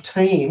amount of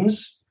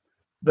teams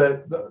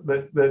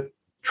that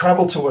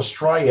travel to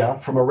Australia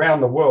from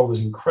around the world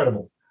is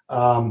incredible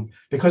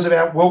because of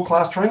our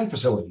world-class training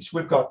facilities.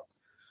 We've got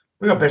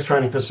best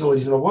training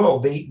facilities in the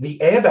world. The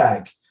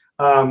airbag,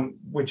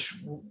 which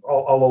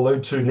I'll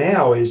allude to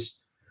now, is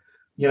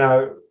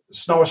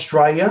Snow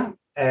Australia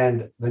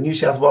and the New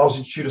South Wales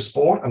Institute of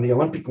Sport and the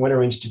Olympic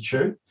Winter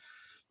Institute,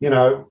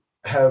 were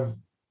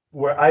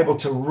able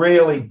to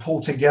really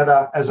pull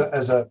together as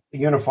a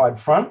unified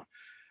front.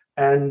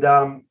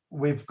 And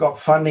we've got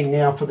funding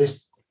now for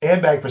this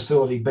airbag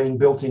facility being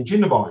built in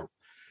Jindabyne.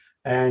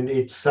 And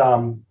it's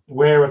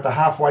we're at the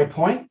halfway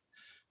point.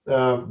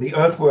 The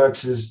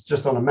earthworks is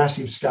just on a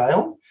massive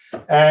scale.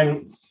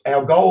 And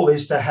our goal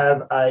is to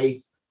have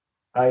a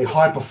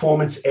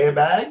high-performance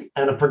airbag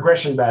and a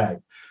progression bag.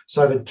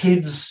 So the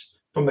kids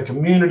from the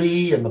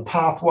community and the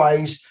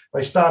pathways,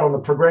 they start on the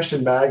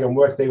progression bag and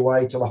work their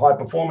way to the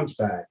high-performance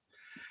bag.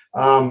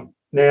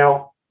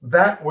 Now,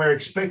 that we're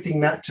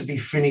expecting that to be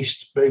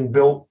finished being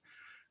built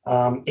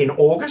in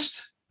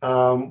August.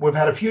 We've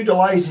had a few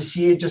delays this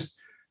year, just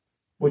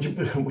would you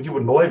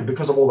wouldn't believe it,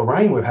 because of all the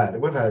rain we've had.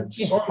 We've had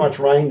so much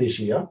rain this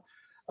year.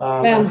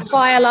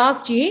 Fire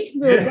last year.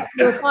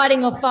 We were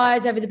fighting off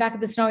fires over the back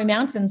of the Snowy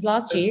Mountains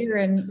last year,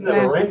 and it's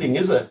never ending,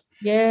 is it?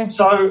 Yeah.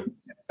 So,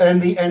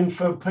 and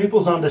for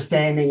people's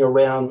understanding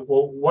around,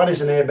 well, what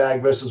is an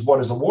airbag versus what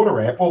is a water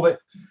ramp? Well,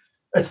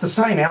 it's the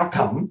same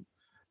outcome,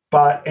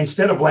 but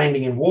instead of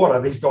landing in water,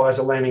 these guys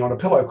are landing on a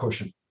pillow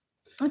cushion.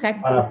 Okay.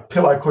 A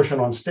pillow cushion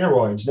on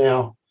steroids.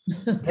 Now,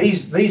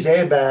 these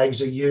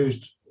airbags are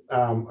used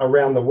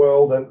around the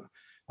world, and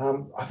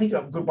I think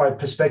a good way of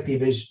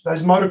perspective is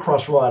those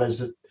motocross riders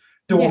that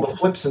do all the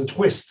flips and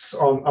twists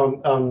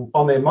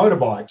on their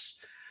motorbikes.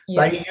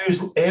 Yeah. They use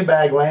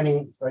airbag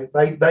landing.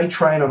 They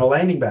train on a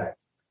landing bag,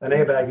 an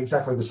airbag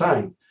exactly the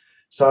same.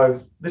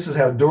 So this is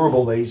how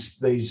durable these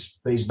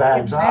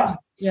bags are.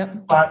 Yeah.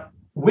 But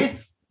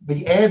with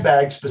the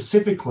airbag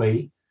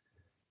specifically,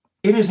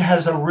 it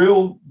has a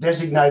real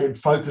designated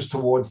focus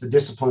towards the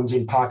disciplines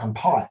in park and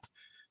pipe.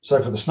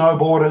 So for the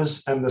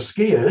snowboarders and the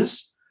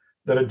skiers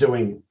that are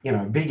doing,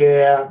 big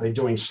air, they're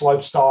doing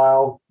slope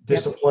style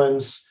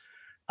disciplines.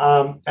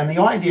 And the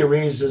idea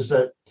is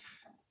that,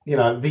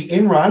 the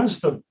in-runs,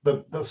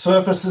 the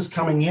surfaces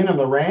coming in and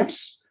the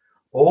ramps,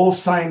 all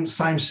same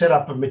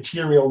setup of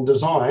material and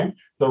design.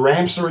 The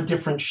ramps are a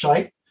different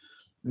shape.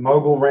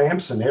 Mogul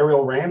ramps and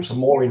aerial ramps are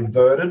more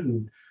inverted,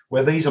 and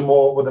where these are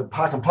more, with the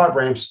park and pipe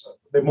ramps,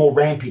 they're more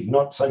rampy,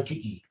 not so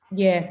kicky.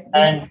 Yeah.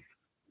 And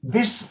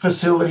this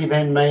facility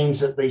then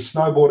means that our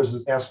snowboarders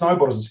and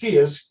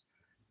skiers,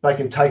 they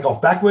can take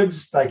off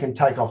backwards, they can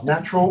take off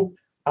natural,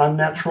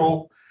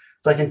 unnatural,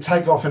 they can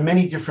take off in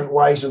many different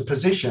ways and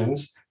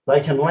positions.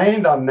 They can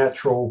land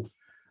unnatural,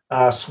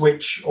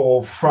 switch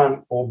or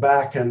front or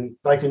back, and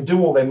they can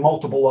do all their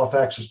multiple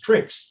off-axis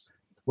tricks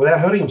without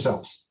hurting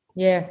themselves.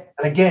 Yeah.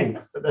 And again,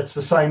 that's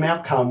the same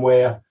outcome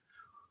where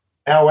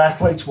our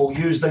athletes will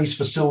use these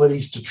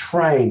facilities to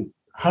train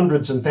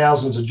hundreds and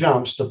thousands of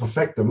jumps to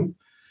perfect them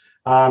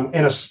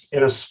in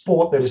a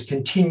sport that is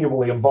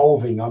continually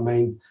evolving. I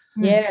mean,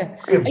 yeah.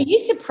 Are you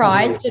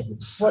surprised at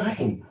what?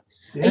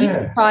 Yeah. Are you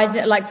surprised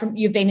at,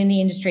 you've been in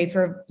the industry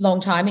for a long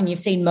time and you've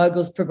seen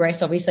moguls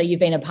progress? Obviously, you've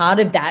been a part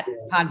of that,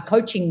 part of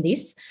coaching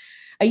this.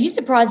 Are you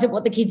surprised at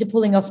what the kids are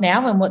pulling off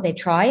now and what they're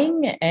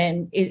trying?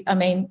 And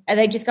are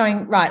they just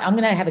going, right, I'm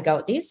going to have a go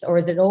at this? Or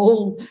is it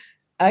all,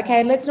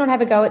 okay, let's not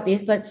have a go at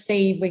this. Let's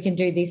see if we can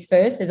do this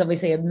first. There's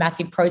obviously a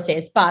massive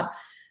process, but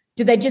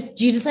do you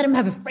just let them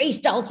have a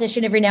freestyle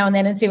session every now and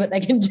then and see what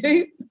they can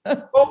do?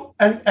 Well,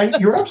 and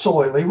you're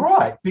absolutely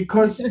right,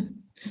 because,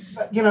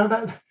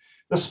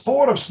 the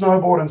sport of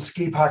snowboard and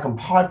ski, park and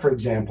pipe, for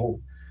example,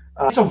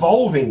 it's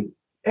evolving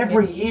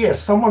every year.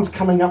 Someone's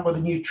coming up with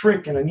a new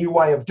trick and a new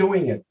way of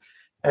doing it.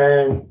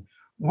 And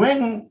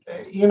when,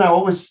 it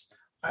was,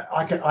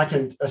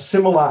 a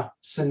similar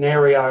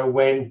scenario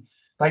when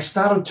they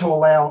started to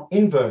allow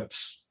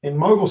inverts in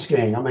mogul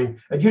skiing. I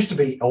mean, it used to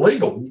be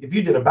illegal. If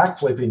you did a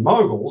backflip in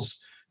moguls,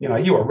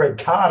 you were red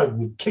carded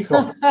and kicked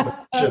off the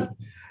competition.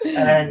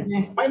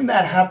 And when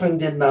that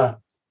happened in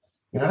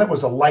that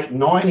was the late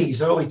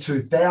 90s, early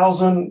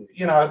 2000,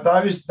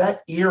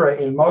 that era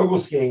in mogul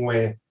skiing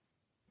where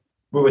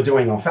we were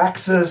doing off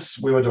axis,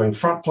 we were doing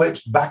front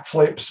flips, back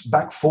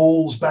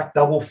fulls, back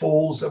double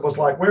fulls. It was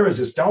like, where is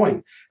this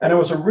going? And it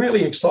was a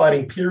really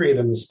exciting period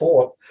in the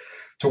sport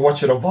to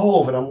watch it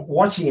evolve. And I'm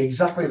watching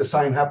exactly the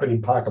same happen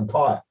in park and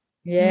pipe.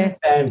 Yeah.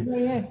 And,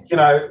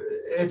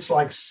 it's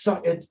like,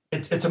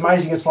 it's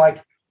amazing. It's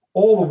like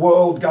all the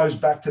world goes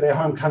back to their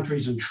home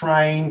countries and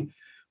train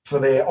for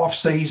their off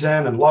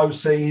season and low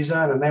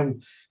season. And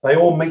then they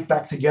all meet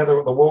back together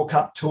at the World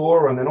Cup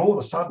tour. And then all of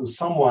a sudden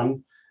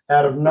someone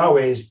out of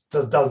nowhere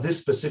does this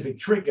specific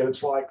trick. And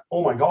it's like,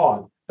 oh my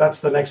God,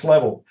 that's the next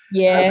level.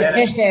 Yeah. And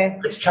then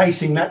it's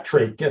chasing that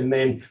trick. And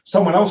then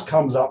someone else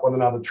comes up with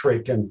another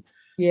trick. And,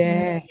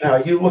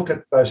 you look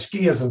at those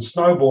skiers and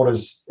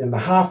snowboarders in the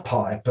half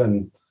pipe,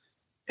 and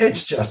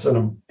it's just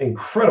an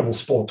incredible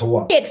sport to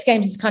watch. The X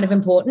Games is kind of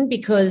important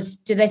because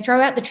do they throw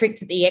out the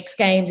tricks at the X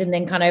Games and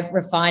then kind of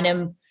refine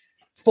them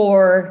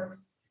for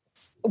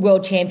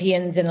world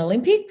champions and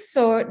Olympics,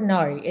 or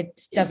no,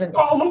 it doesn't?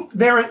 Oh, look,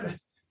 there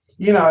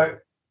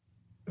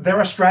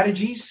are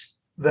strategies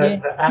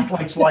that the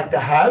athletes like to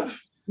have.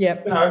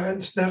 Yep.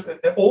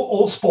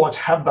 All sports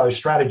have those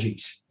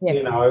strategies.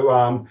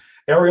 Yep.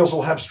 Aerials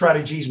will have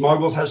strategies,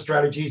 moguls have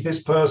strategies.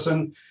 This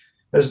person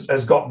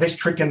has got this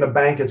trick in the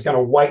bank. It's going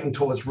to wait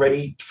until it's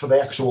ready for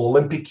the actual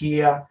Olympic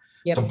year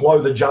to blow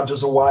the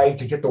judges away,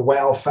 to get the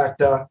wow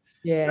factor.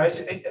 Yeah.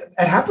 It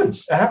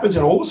happens. It happens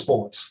in all the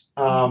sports.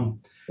 But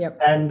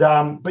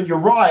you're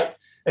right.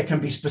 It can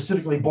be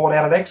specifically brought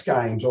out at X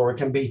Games, or it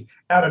can be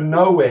out of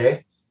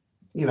nowhere.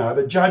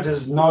 The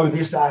judges know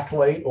this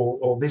athlete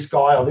or this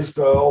guy or this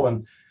girl,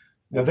 and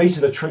these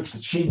are the tricks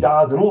that she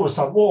does. And all of a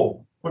sudden,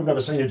 whoa, we've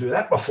never seen you do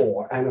that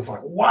before. And it's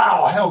like,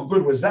 wow, how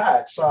good was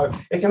that? So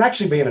it can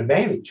actually be an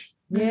advantage,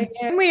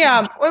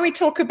 Yeah. When we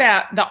talk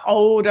about the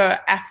older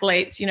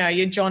athletes, you know,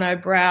 your John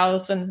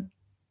O'Browes and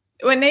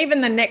when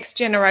even the next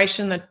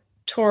generation, the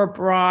Tora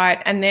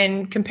Bright, and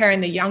then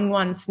comparing the young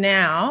ones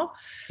now.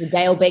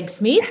 Dale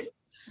Begg-Smith.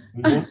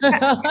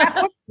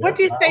 What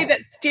do you see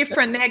that's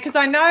different there? Because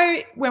I know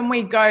when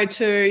we go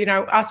to, you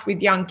know, us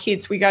with young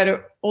kids, we go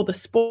to all the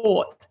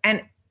sports,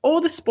 and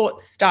all the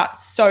sports start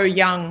so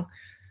young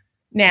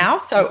now,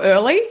 so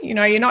early. You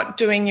know, you're not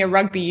doing your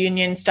rugby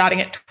union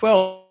starting at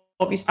 12,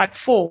 you start at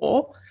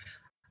 4.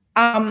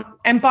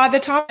 And by the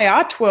time they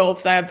are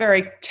 12, they are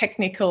very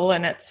technical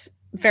and it's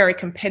very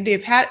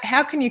competitive.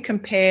 How can you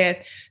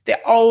compare the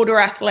older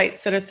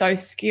athletes that are so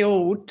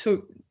skilled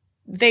to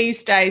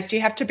these days? Do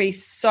you have to be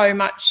so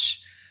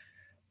much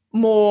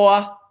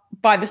more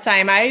by the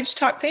same age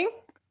type thing?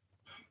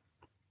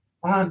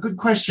 Good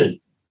question.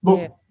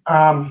 Look,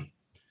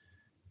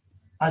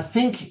 I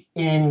think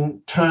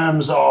in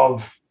terms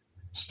of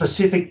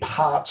specific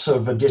parts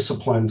of a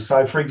discipline,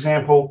 so for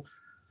example,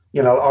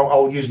 you know,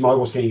 I'll use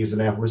mogul skiing as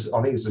an example.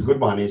 I think this is a good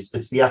one.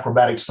 It's the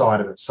acrobatic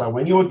side of it. So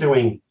when you're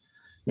doing,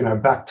 you know,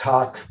 back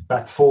tuck,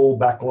 back full,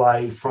 back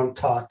lay, front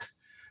tuck,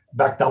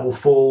 back double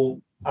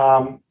full,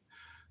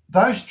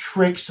 those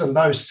tricks and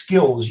those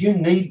skills, you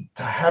need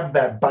to have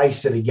that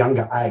base at a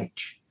younger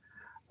age.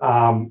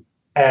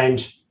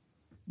 And,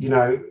 you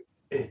know,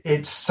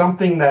 it's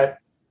something that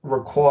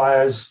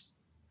requires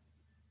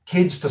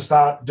kids to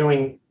start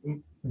doing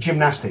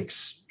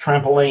gymnastics,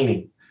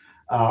 trampolining,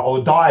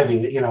 or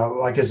diving, you know,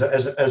 like as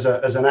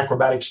an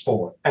acrobatic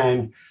sport.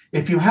 And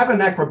if you have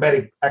an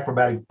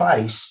acrobatic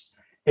base,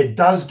 it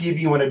does give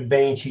you an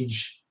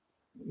advantage,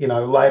 you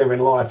know, later in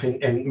life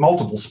in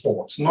multiple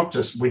sports, not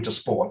just winter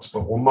sports,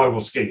 but or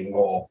mogul skiing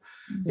or,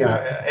 you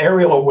know,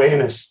 aerial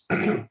awareness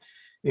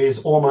is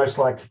almost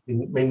like,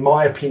 in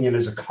my opinion,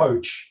 as a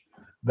coach,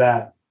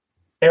 that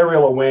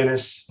aerial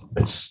awareness,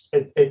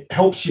 it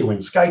helps you in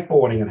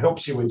skateboarding, it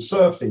helps you in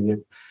surfing,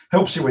 it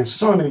helps you in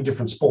so many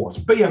different sports,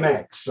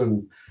 BMX.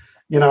 And,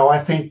 you know, I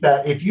think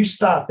that if you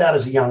start that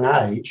as a young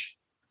age,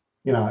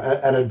 you know,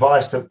 an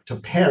advice to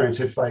parents,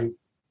 if they,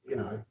 you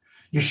know,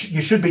 you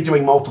should be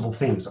doing multiple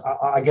things.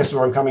 I guess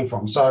where I'm coming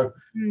from. So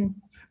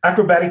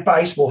acrobatic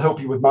base will help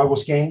you with mogul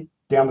skiing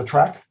down the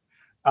track.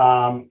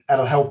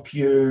 It'll help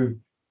you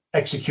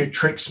execute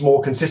tricks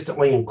more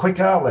consistently and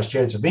quicker, less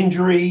chance of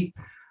injury.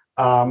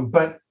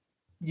 But,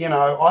 you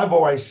know, I've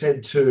always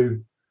said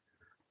to,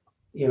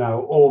 you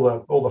know,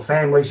 all the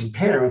families and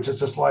parents, it's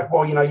just like,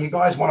 well, you know, you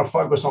guys want to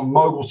focus on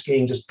mogul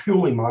skiing, just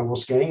purely mogul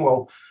skiing.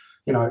 Well,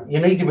 you know, you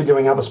need to be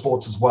doing other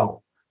sports as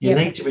well. You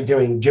need to be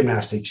doing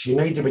gymnastics. You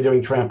need to be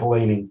doing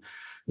trampolining.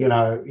 You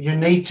know, you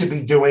need to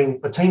be doing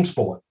a team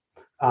sport.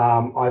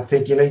 I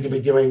think you need to be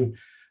doing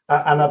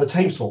another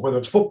team sport, whether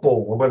it's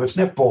football or whether it's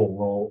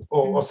netball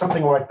or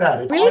something like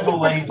that. Really? I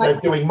believe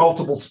that doing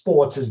multiple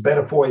sports is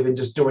better for you than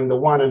just doing the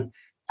one. And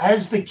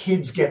as the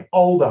kids get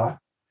older,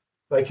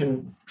 they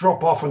can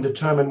drop off and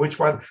determine which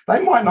way.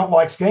 They might not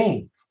like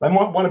skiing. They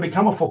might want to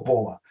become a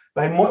footballer.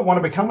 They might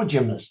want to become a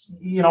gymnast.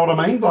 You know what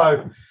I mean?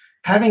 Though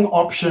having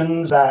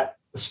options that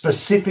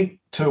specific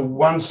to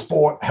one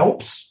sport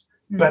helps,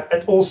 but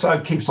it also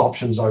keeps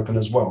options open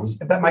as well. Does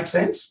that make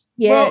sense?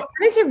 Yeah, well,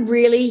 there's a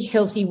really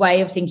healthy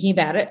way of thinking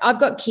about it. I've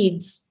got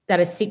kids that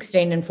are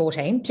 16 and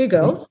 14, 2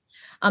 girls.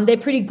 They're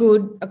pretty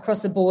good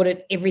across the board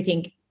at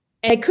everything.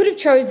 And they could have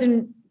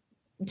chosen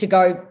to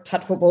go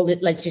touch football.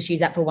 Let's just use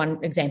that for one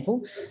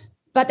example.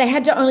 But they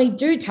had to only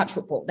do touch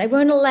football. They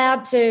weren't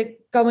allowed to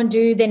go and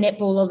do their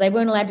netball, or they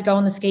weren't allowed to go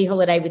on the ski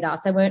holiday with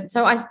us. They weren't.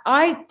 So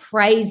I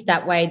praise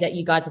that way that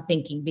you guys are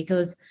thinking,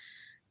 because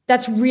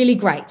that's really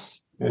great.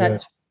 Yeah.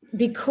 That's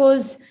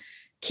because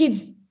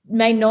kids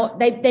may not,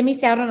 they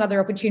miss out on other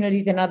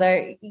opportunities and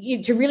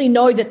to really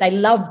know that they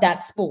love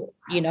that sport,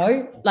 you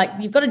know, like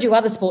you've got to do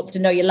other sports to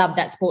know you love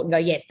that sport and go,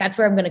 yes, that's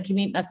where I'm going to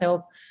commit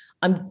myself.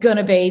 I'm going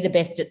to be the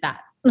best at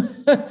that.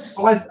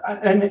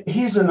 And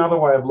here's another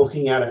way of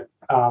looking at it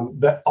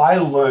that I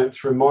learned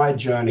through my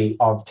journey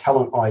of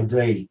talent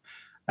ID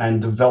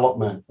and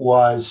development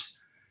was,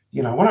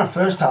 you know, when I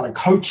first started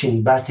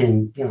coaching back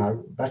in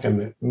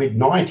the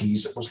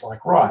mid-90s, it was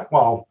like, right,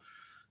 well,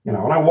 you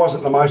know, and I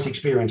wasn't the most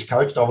experienced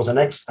coach. I was an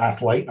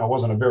ex-athlete. I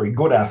wasn't a very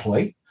good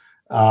athlete.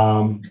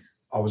 I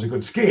was a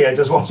good skier,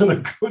 just wasn't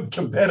a good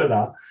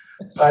competitor.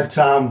 But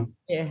I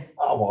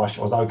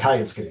was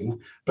okay at skiing.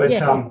 But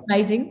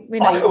amazing.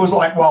 It was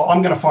like, well,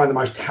 I'm going to find the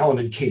most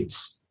talented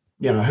kids.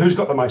 You know, who's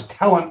got the most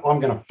talent? I'm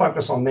going to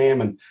focus on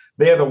them, and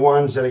they're the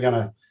ones that are going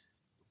to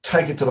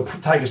take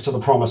us to the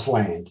promised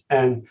land.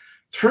 And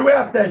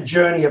throughout that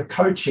journey of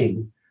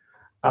coaching,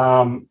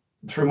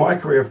 through my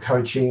career of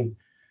coaching,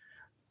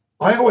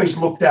 I always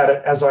looked at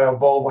it as I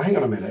evolved. Well, hang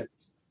on a minute.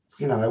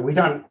 You know, we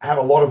don't have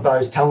a lot of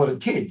those talented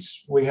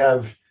kids. We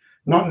have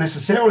not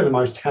necessarily the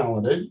most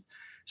talented.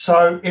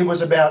 So it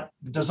was about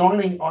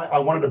designing. I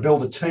wanted to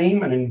build a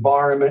team, an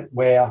environment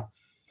where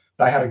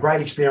they had a great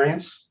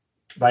experience,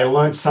 they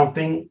learned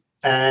something,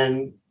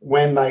 and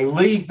when they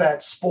leave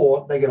that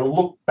sport, they're going to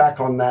look back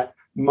on that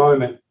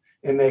moment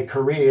in their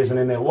careers and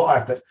in their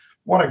life that,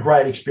 what a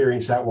great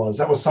experience that was.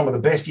 That was some of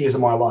the best years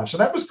of my life. So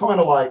that was kind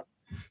of like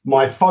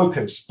my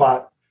focus.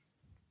 But,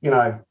 you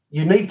know,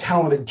 you need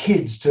talented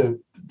kids to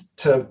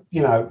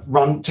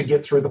run to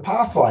get through the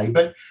pathway.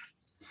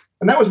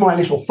 And that was my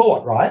initial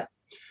thought, right?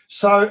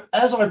 So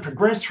as I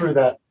progressed through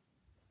that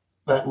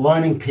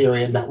learning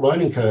period, that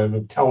learning curve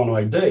of talent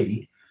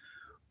ID,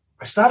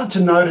 I started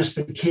to notice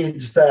the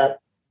kids that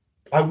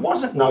I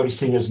wasn't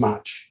noticing as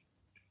much.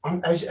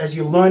 As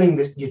you're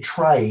learning your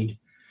trade,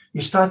 you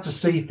start to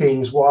see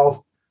things.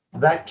 Whilst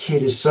that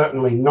kid is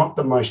certainly not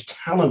the most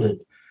talented,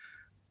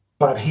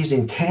 but his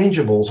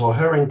intangibles or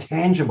her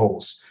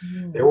intangibles,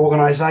 their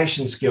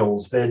organisation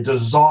skills, their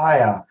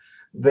desire,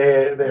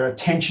 their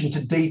attention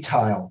to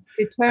detail,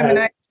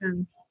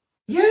 determination.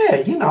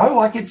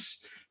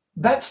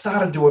 That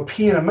started to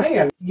appear to me.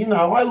 And,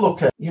 I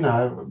look at,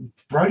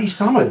 Brodie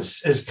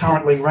Summers is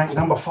currently ranked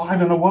number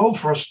 5 in the world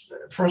for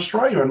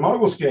Australia in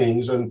mogul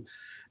skiing.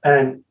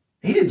 And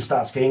he didn't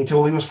start skiing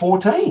till he was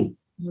 14.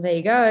 There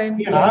you go.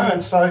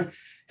 And so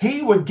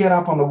he would get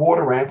up on the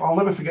water ramp. I'll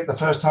never forget the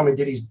first time he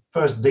did his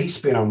first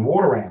D-spin on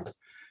water ramp.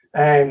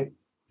 And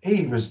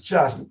he was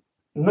just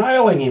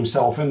nailing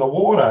himself in the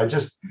water.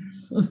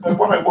 But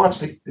when I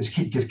watched it, this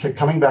kid just kept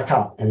coming back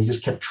up, and he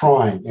just kept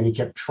trying, and he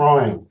kept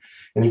trying,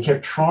 and he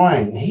kept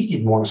trying. He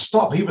didn't want to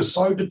stop. He was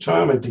so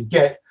determined to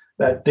get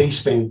that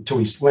D-spin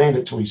land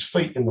it to his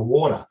feet in the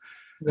water.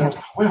 Yeah. And I was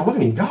like, wow, look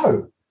at him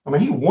go. I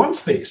mean, he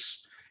wants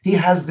this. He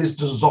has this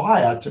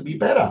desire to be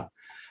better.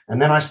 And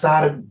then I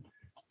started,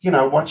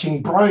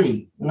 watching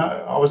Brodie.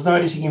 I was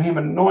noticing him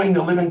annoying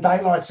the living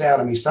daylights out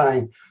of me,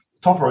 saying,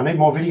 Topper, I need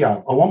more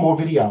video. I want more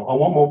video. I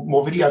want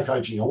more video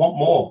coaching. I want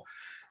more.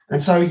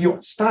 And so you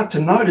start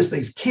to notice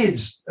these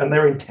kids and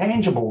their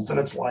intangibles, and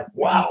it's like,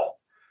 wow,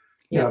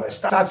 they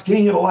start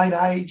skiing at a late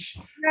age.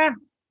 Yeah,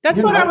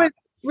 that's what I was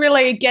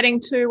really getting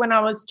to when I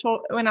was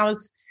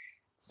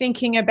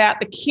thinking about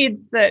the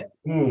kids that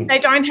they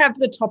don't have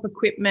the top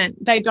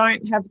equipment, they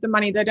don't have the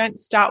money, they don't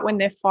start when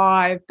they're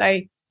 5.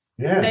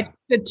 They're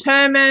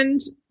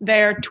determined.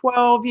 They're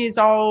 12 years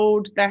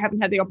old. They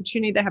haven't had the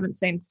opportunity. They haven't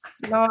seen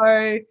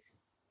snow,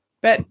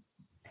 but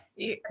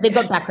they've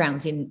got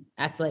backgrounds in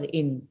athletic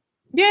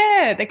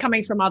they're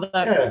coming from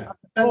other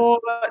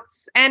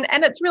sports, and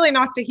it's really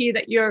nice to hear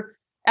that you're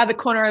out the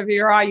corner of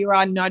your eye, you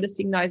are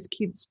noticing those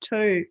kids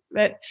too.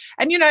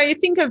 You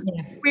think of,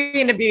 we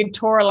interviewed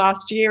Tora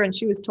last year, and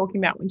she was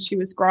talking about when she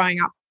was growing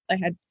up, they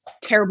had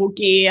terrible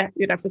gear,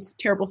 for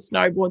terrible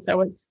snowboards they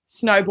were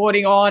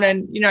snowboarding on,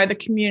 and the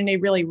community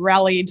really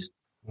rallied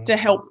to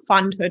help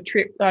fund her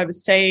trip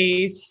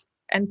overseas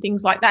and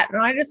things like that.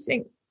 And I just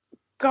think,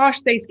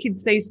 gosh, these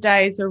kids these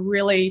days are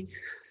really,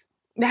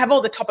 they have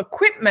all the top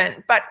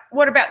equipment, but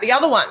what about the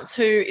other ones?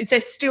 Is there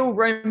still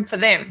room for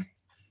them?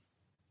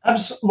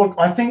 Look,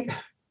 I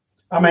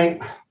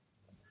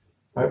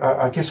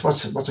guess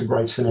what's a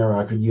great scenario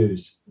I could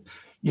use?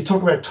 You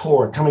talk about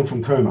Tora coming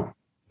from Cooma,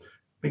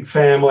 big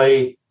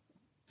family,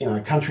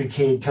 country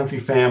kid, country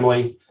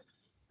family.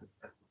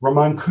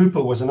 Ramon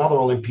Cooper was another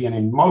Olympian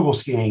in mogul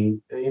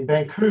skiing in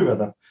Vancouver.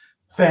 The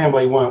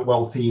family weren't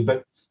wealthy,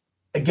 but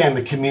again,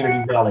 the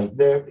community rallied.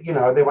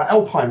 There were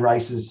alpine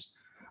races.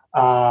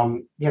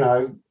 Brad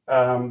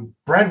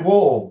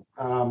Wall,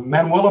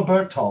 Manuela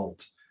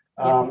Berchtold.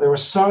 There were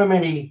so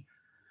many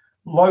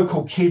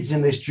local kids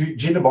in this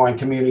Jindabyne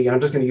community, and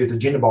I'm just going to use the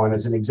Jindabyne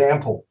as an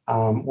example,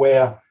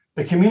 where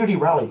the community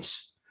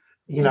rallies.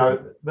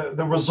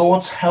 The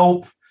resorts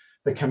help,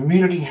 the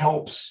community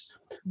helps,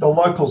 the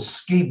local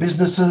ski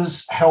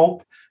businesses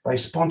help. They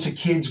sponsor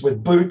kids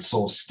with boots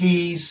or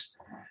skis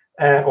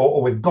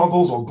or with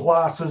goggles or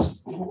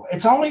glasses.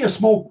 It's only a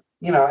small,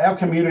 our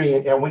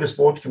community, our winter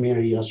sports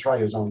community in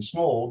Australia is only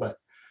small, but,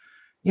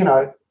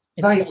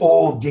 they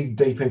all dig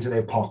deep into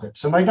their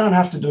pockets, and they don't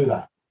have to do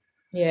that.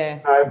 Yeah.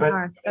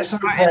 But they're so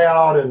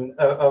proud and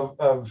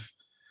of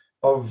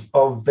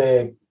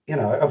their,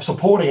 of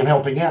supporting and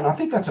helping out. And I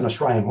think that's an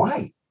Australian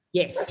way.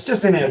 Yes. It's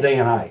just in our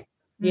DNA.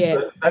 Yeah.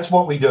 But that's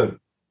what we do.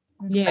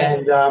 Yeah.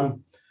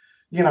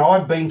 And,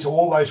 I've been to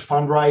all those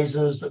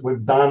fundraisers that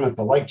we've done at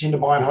the Lake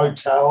Jindabyne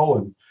Hotel,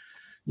 and,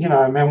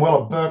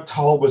 Manuela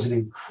Berchtold is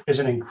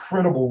an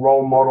incredible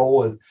role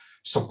model of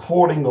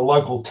supporting the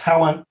local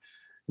talent,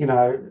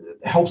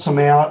 helps them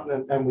out,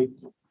 and we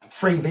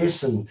free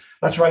this, and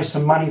let's raise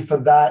some money for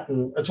that.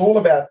 And it's all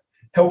about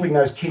helping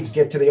those kids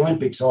get to the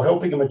Olympics or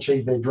helping them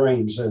achieve their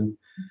dreams. And,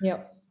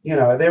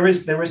 there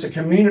is a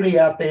community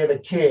out there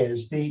that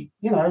cares. The,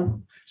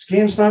 Ski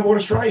and Snowboard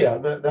Australia,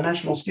 the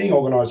national skiing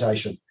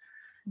organisation,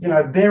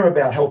 they're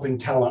about helping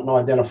talent and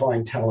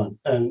identifying talent.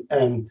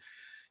 And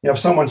if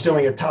someone's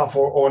doing it tough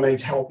or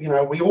needs help,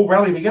 we all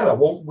rally together.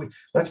 Well,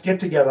 let's get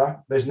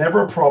together. There's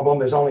never a problem.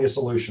 There's only a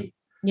solution.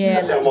 Yeah.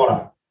 That's our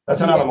motto.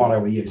 That's another motto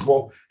we use.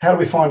 Well, how do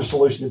we find a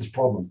solution to this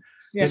problem?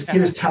 Yeah. This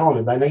kid is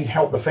talented. They need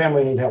help. The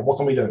family need help. What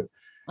can we do?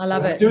 I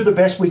love it. Do the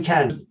best we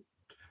can.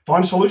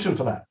 Find a solution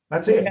for that.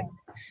 That's it. Yeah.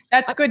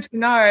 That's good to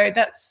know.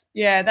 That's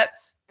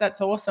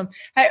awesome.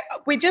 Hey,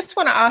 we just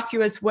want to ask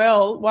you as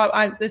well. Well,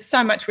 there's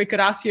so much we could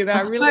ask you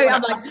about. We're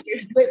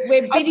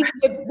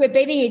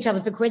beating each other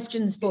for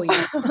questions for you.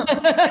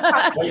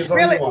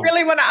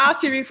 really want to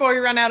ask you before we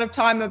run out of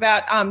time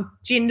about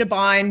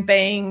Jindabyne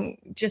being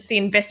just the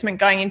investment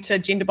going into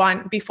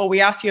Jindabyne before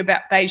we ask you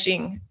about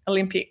Beijing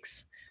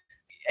Olympics.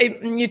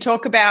 You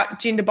talk about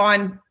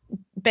Jindabyne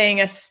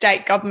being a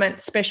state government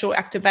special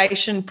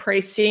activation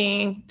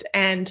precinct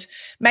and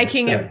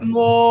making it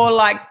more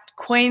like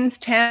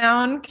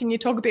Queenstown. Can you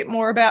talk a bit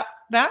more about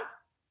that?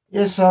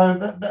 Yeah,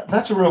 so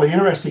that's a really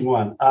interesting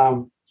one.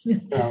 I'm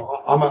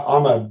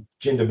a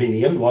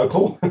Jindabynian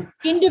local.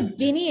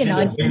 Jindabynian,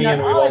 I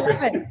love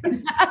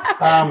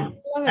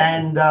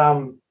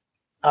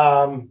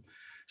it.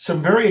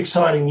 Some very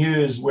exciting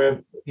news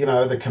where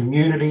the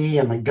community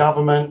and the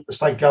government, the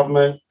state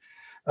government,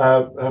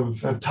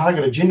 have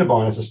targeted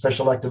Jindabyne as a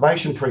special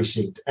activation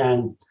precinct,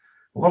 and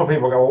a lot of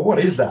people go, well, what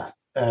is that?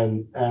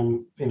 And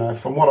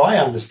from what I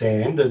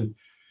understand, and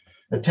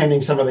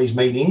attending some of these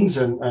meetings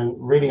and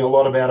reading a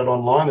lot about it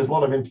online, there's a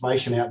lot of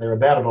information out there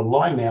about it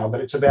online now,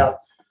 but it's about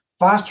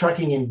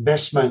fast-tracking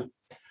investment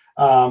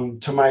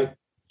to make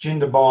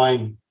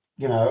Jindabyne,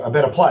 a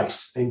better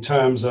place in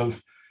terms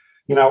of,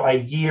 a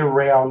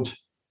year-round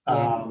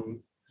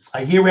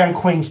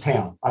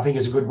Queenstown, I think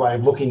is a good way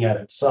of looking at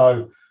it.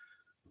 So,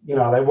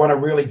 they want to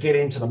really get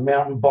into the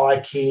mountain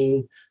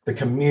biking, the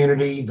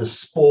community, the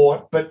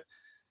sport. But,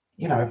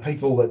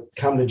 people that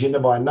come to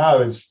Jindabyne know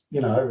it's,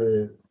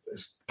 there's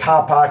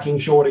car parking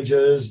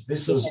shortages.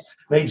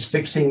 Needs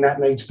fixing,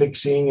 that needs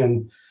fixing.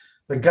 And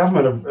the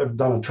government have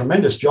done a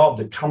tremendous job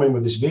to come in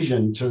with this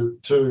vision to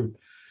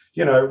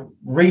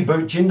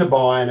reboot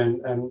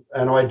Jindabyne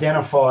and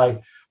identify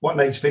what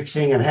needs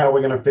fixing and how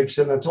we're going to fix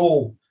it. And it's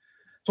all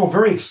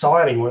very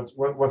exciting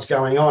what's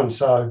going on.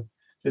 So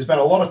there's been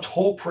a lot of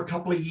talk for a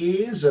couple of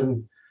years,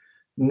 and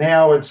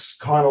now it's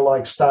kind of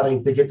like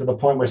starting to get to the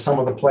point where some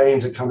of the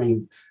plans are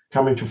coming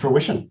to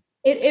fruition.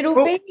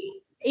 It'll be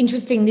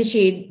interesting this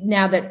year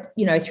now that,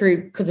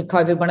 because of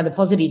COVID, one of the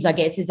positives, I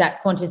guess, is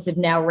that Qantas have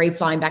now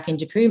reflying back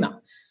into Cooma.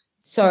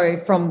 So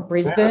from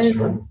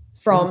Brisbane,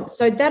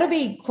 so that'll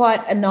be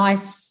quite a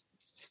nice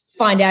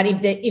find out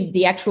if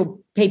the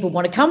actual people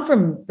want to come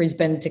from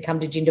Brisbane to come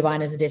to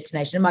Jindabyne as a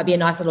destination. It might be a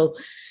nice little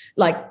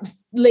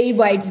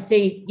leadway to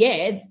see,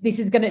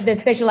 the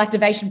special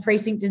activation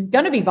precinct is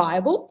going to be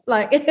viable.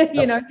 I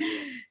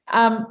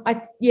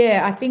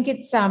think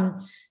it's,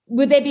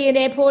 would there be an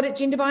airport at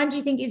Jindabyne? Do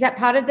you think, is that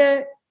part of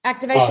the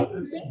activation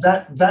precinct?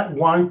 That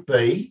won't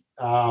be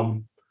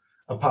a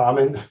part. I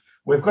mean,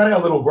 we've got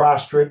our little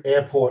grass strip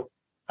airport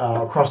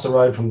across the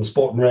road from the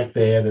Sport and Rec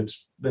there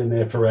that's been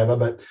there forever.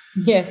 But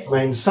I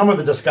mean, some of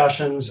the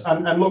discussions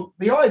and look,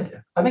 the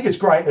idea, I think it's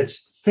great. The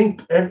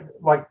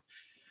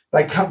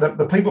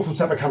people from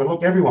SAPA come and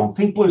look, everyone,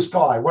 think blue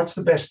sky. What's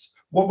the best?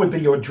 What would be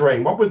your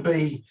dream? What would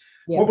be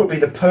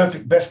the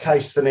perfect best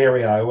case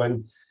scenario?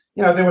 And,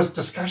 there was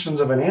discussions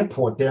of an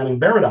airport down in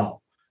Berridale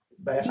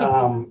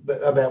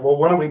about, well,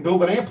 why don't we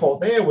build an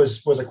airport there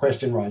was a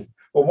question raised.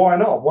 Well, why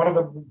not? What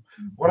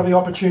are the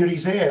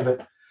opportunities there?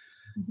 But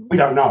we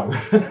don't know.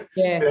 We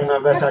don't know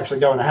if that's actually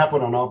going to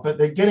happen or not. But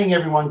they're getting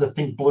everyone to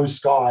think blue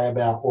sky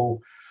about,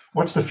 well,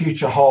 what's the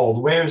future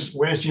hold? Where's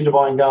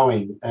Jindabyne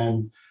going?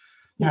 And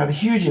the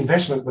huge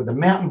investment with the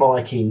mountain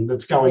biking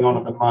that's going on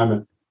at the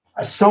moment.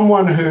 As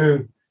someone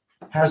who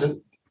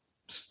hasn't,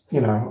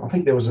 I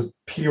think there was a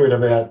period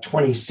of about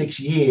 26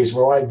 years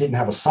where I didn't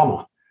have a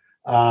summer.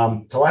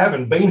 So I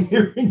haven't been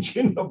here in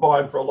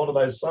Jindabyne for a lot of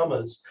those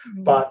summers.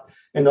 But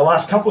in the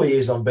last couple of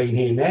years, I've been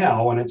here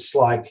now, and it's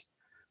like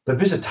the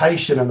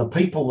visitation and the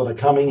people that are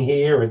coming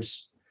here,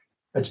 it's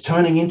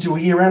turning into a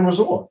year-round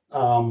resort.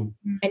 And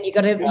you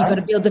got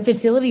to build the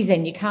facilities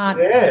in. You can't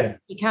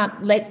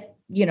let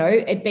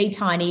it be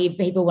tiny if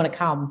people want to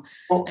come.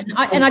 Well,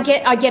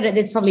 I get it.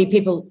 There's probably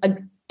people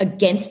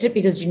against it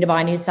because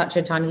Jindabyne is such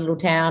a tiny little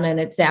town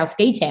and it's our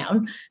ski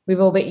town. We've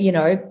all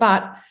been,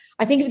 but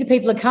I think if the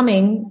people are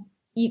coming,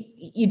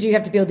 you do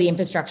have to build the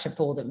infrastructure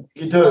for them.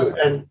 You do.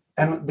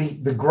 And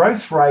the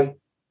growth rate,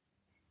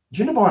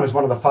 Jindabyne is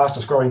one of the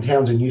fastest growing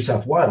towns in New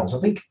South Wales. I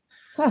think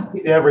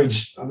the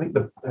average,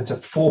 it's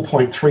at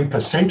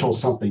 4.3% or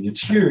something.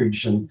 It's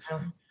huge. And,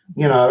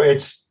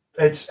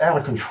 it's out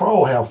of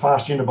control how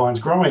fast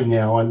Jindabyne's growing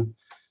now. And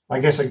I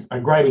guess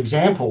a great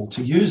example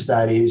to use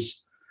that is,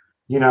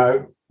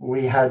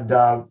 we had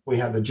the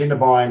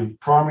Jindabyne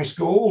primary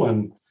school,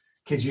 and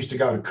kids used to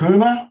go to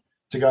Cooma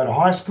to go to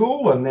high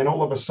school, and then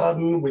all of a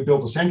sudden we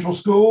built a central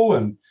school,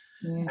 and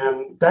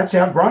that's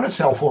outgrown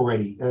itself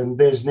already. And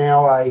there's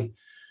now a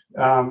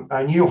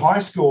new high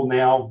school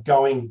now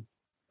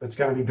that's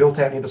going to be built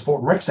out near the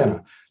Sport and Rec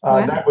Centre.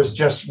 That was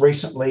just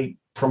recently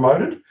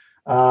promoted.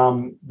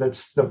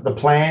 That's the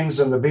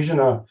plans and the vision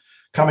are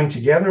coming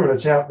together, and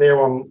it's out there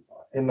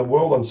in the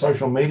world on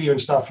social media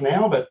and stuff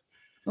now. But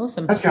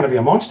awesome, that's going to be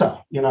a monster.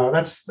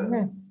 That's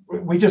kind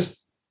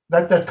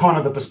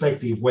of the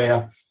perspective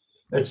where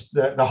it's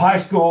the high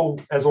school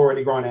has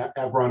already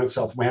outgrown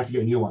itself. And we have to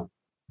get a new one.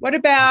 What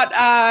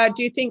about,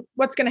 do you think,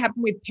 what's going to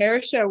happen with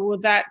Perisher? Will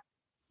that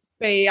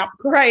be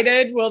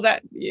upgraded? Would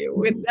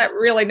that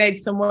really need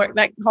some work?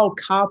 That whole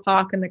car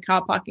park and the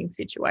car parking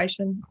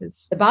situation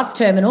is the bus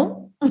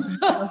terminal.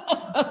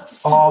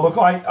 Oh, look,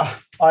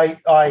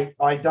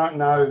 I don't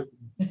know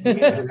the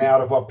ins and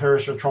out of what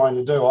Perisher are trying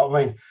to do.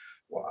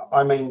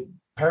 I mean,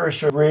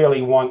 Perisher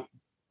really want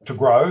to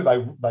grow. They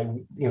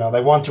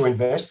want to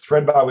invest.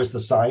 Thredbo is the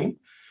same.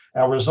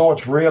 Our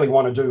resorts really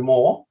want to do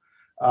more.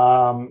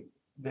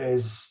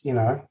 There's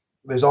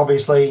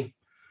obviously,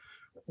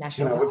 we've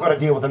got to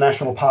deal with the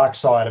national park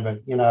side of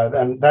it,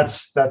 and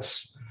that's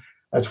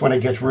when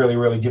it gets really,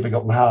 really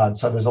difficult and hard.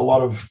 So there's a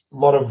lot of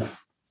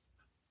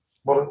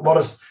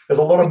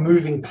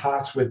moving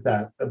parts with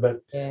that. But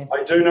yeah.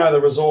 I do know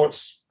the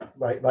resorts,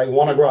 they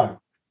want to grow,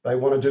 they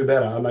want to do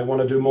better, and they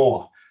want to do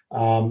more.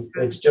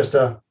 It's just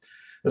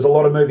there's a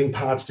lot of moving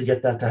parts to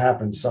get that to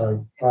happen.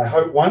 So I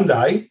hope one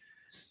day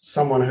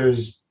someone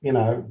who's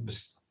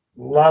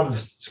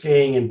loves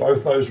skiing in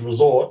both those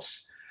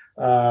resorts,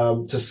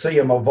 to see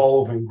them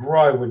evolve and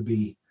grow would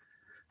be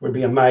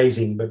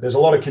amazing. But there's a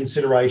lot of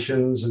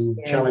considerations and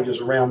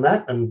challenges around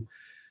that, and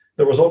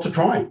the resorts are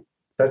trying.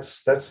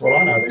 That's what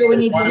I know. That's what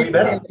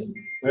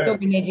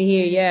we need to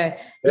hear.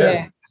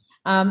 Yeah.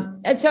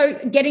 And so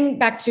getting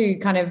back to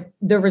kind of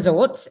the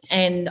resorts,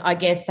 and I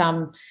guess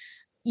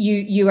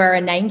you are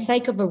a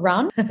namesake of a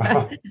run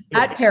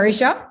at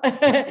Perisher,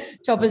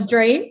 Topper's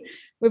Dream.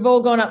 We've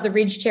all gone up the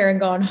ridge chair and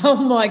gone, oh,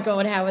 my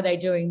God, how are they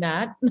doing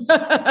that?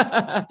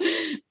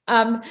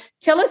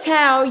 Tell us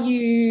how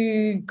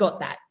you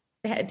got that.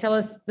 Tell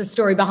us the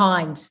story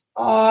behind.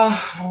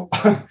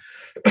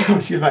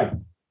 Excuse me.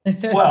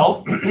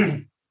 Well,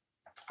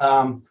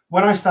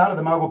 when I started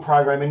the Mogul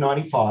program in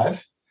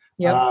 95,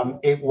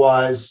 it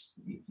was,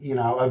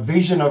 a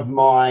vision of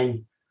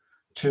mine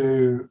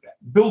to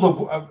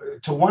build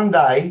to one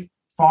day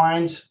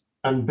find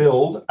and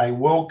build a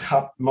World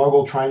Cup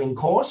mogul training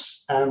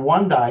course. And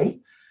one day,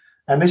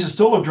 and this is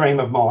still a dream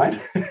of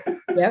mine,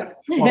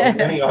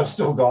 many I've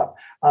still got,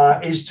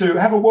 is to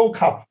have a World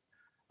Cup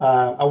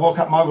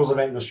moguls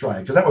event in Australia,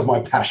 because that was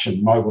my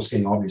passion, mogul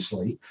skiing,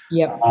 obviously,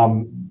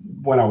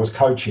 when I was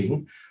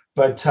coaching.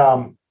 But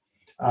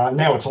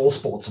now it's all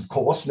sports, of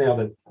course, now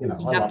that,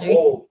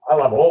 I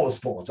love all the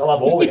sports. I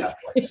love all the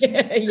athletes.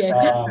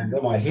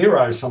 They're my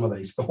heroes, some of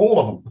these, all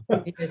of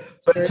them.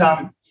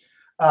 But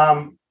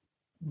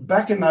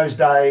back in those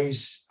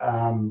days,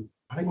 I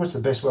think what's the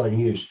best word I can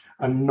use?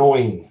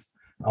 Annoying.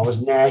 I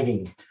was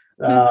nagging.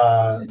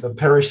 The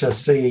Perisher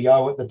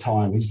CEO at the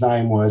time, his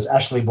name was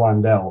Ashley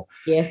Blundell.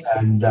 Yes.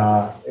 And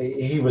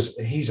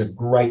he's a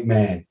great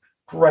man.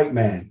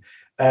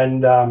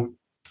 And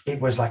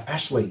it was like,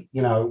 Ashley,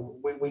 we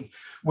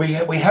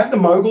had the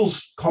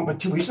moguls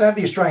competition. We used to have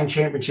the Australian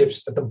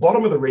Championships at the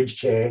bottom of the ridge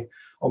chair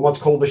on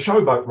what's called the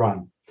showboat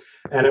run.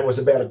 And it was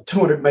about a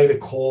 200-metre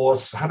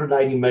course,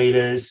 180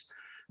 metres.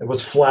 It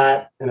was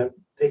flat, and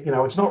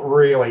it's not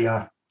really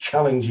a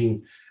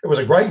challenging. It was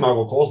a great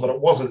mogul course, but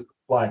it wasn't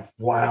like,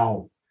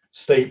 wow,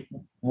 steep,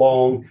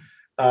 long,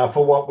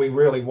 for what we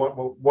really want,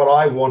 what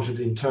I wanted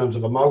in terms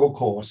of a mogul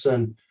course.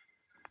 And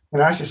I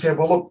actually said,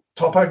 well, look,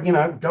 Topper,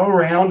 go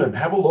around and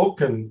have a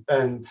look and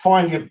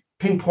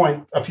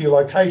pinpoint a few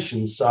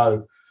locations.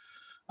 So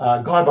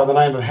a guy by the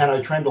name of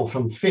Hanno Trendle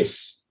from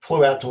FIS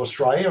flew out to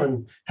Australia,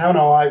 and Hanno and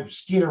I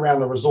skied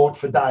around the resort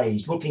for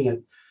days, looking at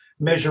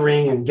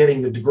measuring and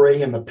getting the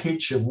degree and the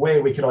pitch of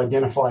where we could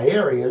identify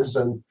areas,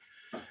 and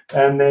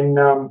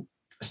then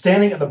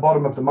standing at the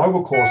bottom of the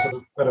mogul course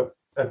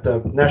at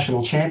the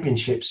national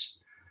championships,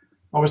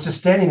 I was just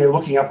standing there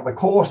looking up at the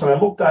course, and I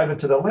looked over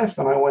to the left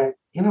and I went,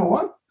 you know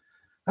what?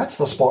 That's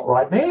the spot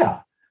right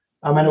there.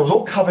 I mean, it was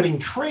all covered in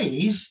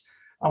trees.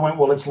 I went,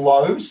 well, it's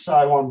low,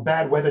 so on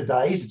bad weather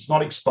days, it's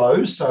not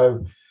exposed,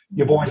 so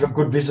you've always got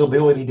good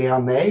visibility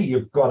down there.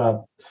 You've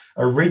got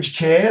a ridge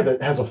chair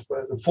that has a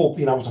full,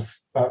 it's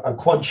a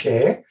quad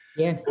chair.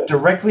 Yeah.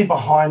 Directly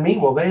behind me,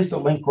 well, there's the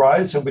link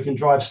road, so we can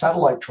drive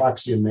satellite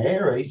trucks in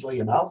there easily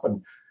enough,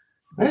 and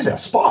there's our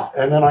spot.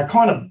 And then I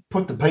kind of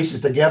put the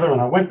pieces together,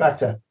 and I went back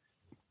to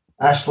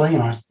Ashley,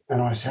 and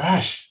I said,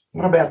 Ash,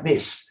 what about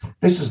this?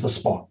 This is the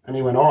spot. And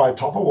he went, all right,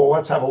 Topper, well,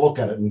 let's have a look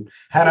at it. And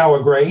Hanno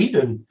agreed,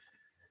 and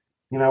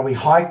we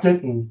hiked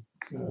it, and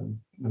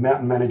the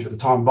mountain manager at the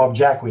time, Bob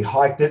Jack, we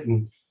hiked it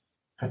and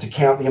had to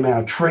count the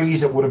amount of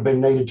trees that would have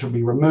been needed to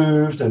be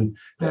removed. And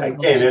again,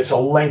 it's a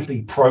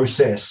lengthy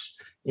process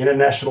in a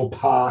national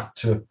park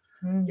to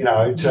move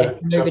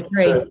a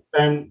tree.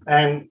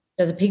 And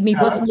does a pygmy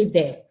possum live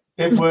there?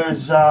 It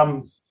was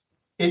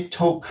it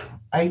took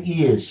 8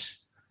 years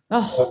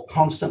of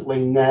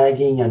constantly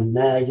nagging.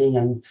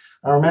 And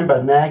I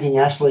remember nagging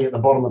Ashley at the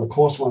bottom of the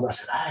course one. I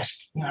said,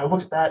 Ash,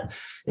 look at that.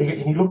 And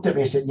he looked at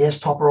me and said, yes,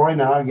 Topper, I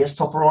know. Yes,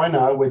 Topper, I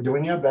know. We're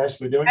doing our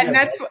best.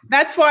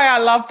 That's why I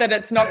love that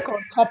it's not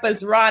called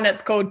Topper's Run.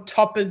 It's called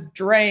Topper's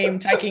Dream,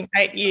 taking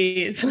 8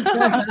 years.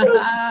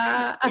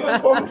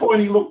 At one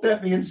point, he looked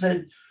at me and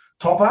said,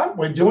 Topper,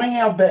 we're doing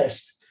our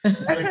best. And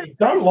if you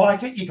don't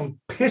like it, you can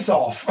piss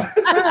off.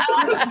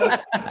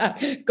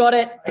 Got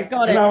it.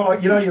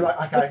 You're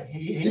like, okay,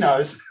 he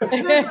knows.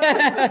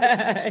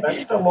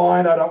 That's the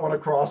line I don't want to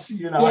cross,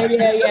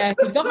 Yeah.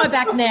 He's got my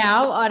back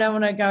now. I don't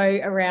want to go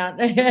around.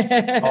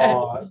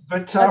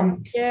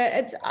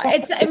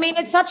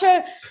 It's such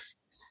a,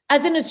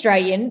 as an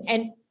Australian,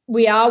 and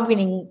we are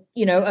winning,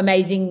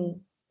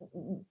 amazing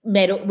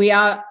medal. We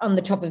are on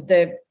the top of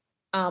the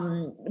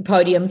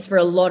podiums for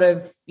a lot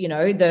of,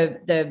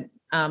 the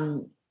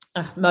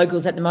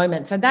moguls at the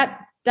moment. So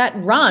that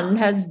run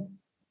has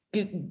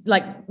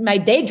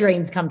made their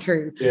dreams come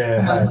true.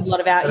 Yeah, a lot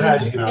of our,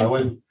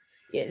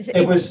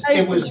 it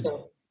was,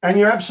 and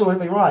you're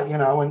absolutely right,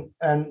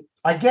 and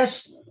I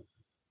guess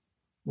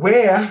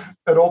where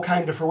it all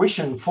came to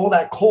fruition for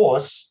that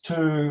course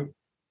to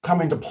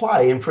come into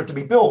play and for it to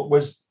be built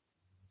was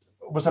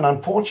an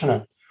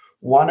unfortunate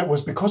one. It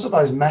was because of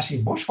those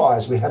massive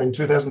bushfires we had in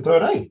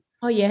 2013.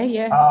 Oh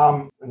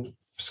yeah. And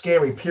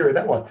scary period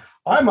that was.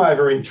 I'm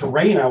over in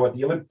Torino at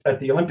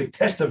the Olympic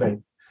test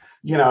event,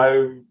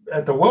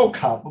 at the World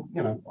Cup.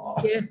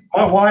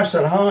 My wife's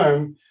at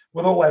home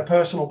with all our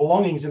personal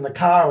belongings in the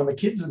car and the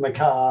kids in the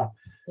car.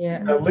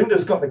 Yeah.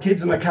 Linda's got the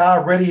kids in the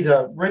car ready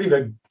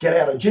to get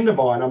out of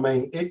Jindabyne. I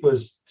mean, it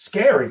was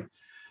scary.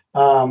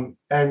 And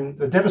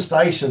the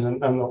devastation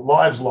and the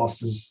lives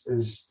lost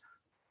is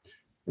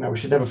we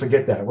should never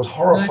forget that. It was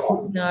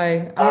horrifying.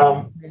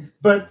 No.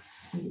 But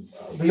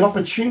the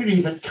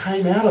opportunity that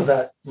came out of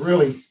that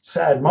really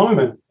sad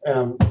moment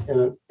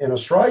in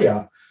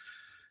Australia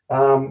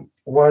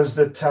was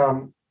that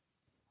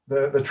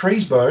the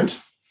trees burnt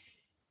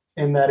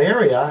in that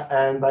area,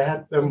 and they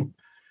had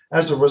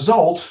as a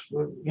result,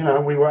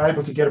 we were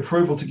able to get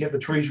approval to get the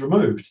trees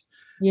removed.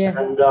 Yeah.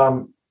 And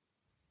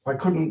I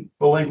couldn't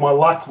believe my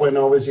luck when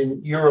I was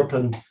in Europe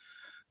and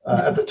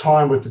at the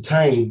time with the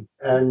team.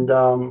 And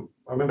I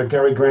remember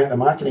Gary Grant, the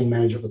marketing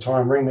manager at the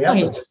time, rang me up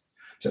and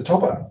said,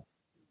 "Topper,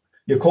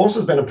 your course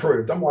has been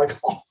approved." I'm like,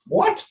 "Oh,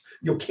 what?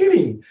 You're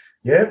kidding?"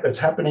 "Yeah, it's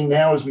happening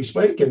now as we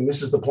speak, and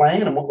this is the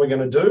plan and what we're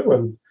going to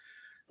do."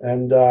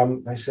 And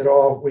they said,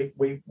 "Oh,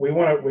 we're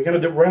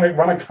going to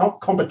run a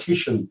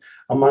competition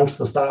amongst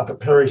the staff at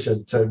Perry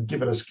to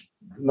give it a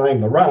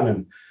name, the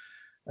run."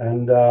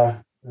 And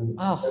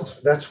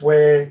that's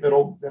where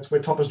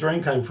Topper's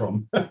dream came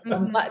from.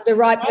 The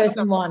right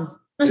person won.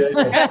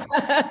 Yeah.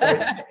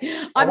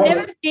 I've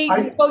never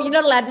skied. Well, you're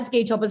not allowed to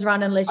ski Topper's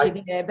Run unless you're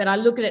there. But I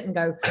look at it and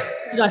go,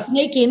 "Should I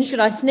sneak in? Should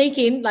I sneak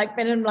in?" Like,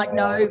 and I'm like,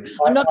 "No,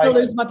 I'm not going to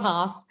lose my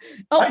pass.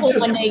 Oh,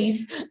 my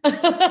knees."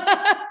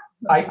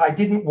 I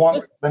didn't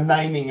want the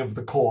naming of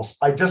the course.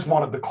 I just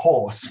wanted the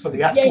course for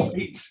the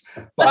athletes.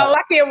 Yeah. Well,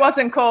 lucky it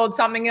wasn't called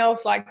something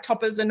else like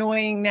Topper's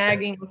Annoying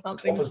Nagging or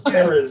something. Topper's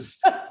Terrors.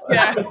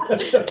 Yeah.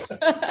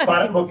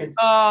 But look,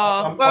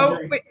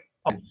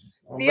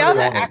 the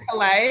other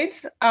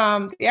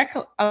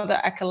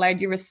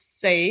accolade you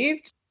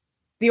received,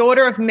 the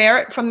Order of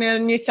Merit from the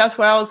New South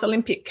Wales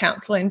Olympic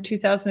Council in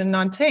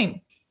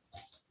 2019.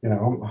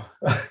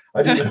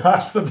 I didn't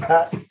ask for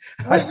that.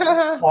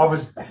 I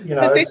was,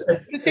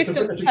 it's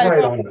a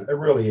great honour. It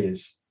really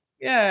is.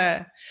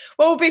 Yeah.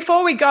 Well,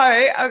 before we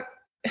go,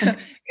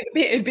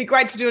 it'd be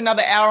great to do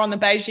another hour on the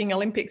Beijing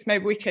Olympics.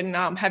 Maybe we can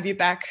have you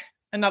back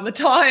another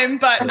time.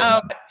 But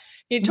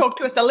you talk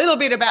to us a little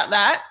bit about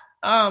that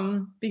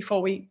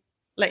before we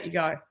let you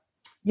go.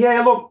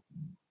 Yeah, look,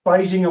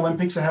 Beijing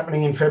Olympics are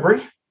happening in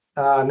February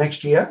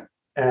next year.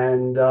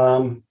 And,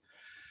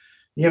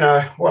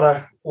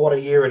 what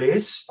a year it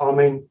is. I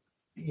mean,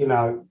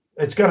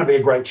 it's going to be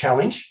a great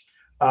challenge.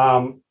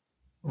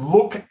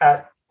 We'll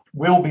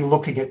be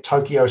looking at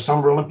Tokyo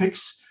Summer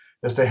Olympics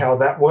as to how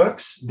that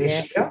works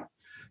this year.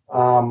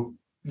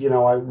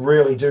 I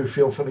really do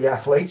feel for the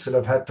athletes that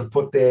have had to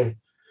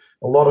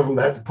a lot of them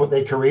had to put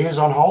their careers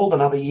on hold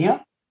another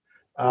year,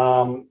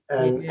 and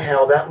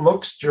how that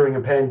looks during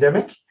a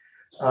pandemic.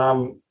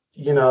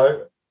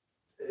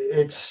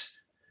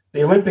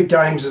 The Olympic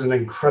Games is an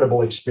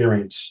incredible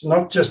experience,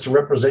 not just to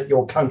represent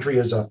your country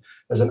as an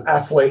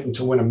athlete and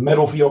to win a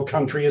medal for your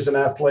country as an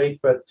athlete,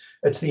 but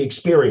it's the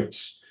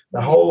experience.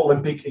 The whole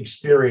Olympic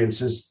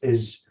experience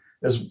is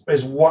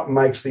what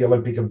makes the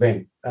Olympic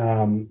event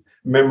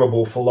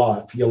memorable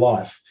for your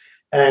life.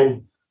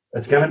 And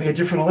it's going to be a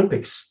different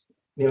Olympics.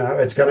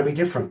 It's going to be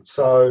different.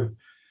 So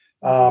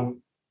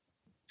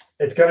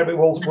it's going to be.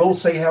 We'll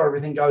see how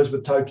everything goes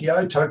with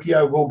Tokyo.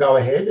 Tokyo will go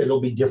ahead.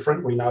 It'll be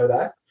different. We know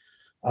that.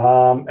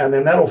 And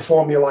then that'll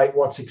formulate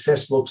what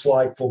success looks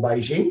like for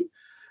Beijing.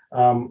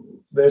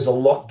 There's a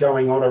lot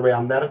going on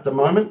around that at the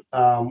moment.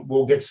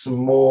 We'll get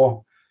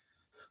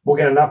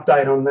an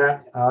update on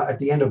that at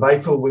the end of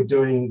April. We're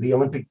doing the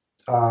Olympic,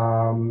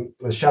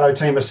 the Shadow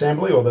Team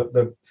Assembly or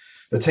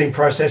the Team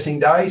Processing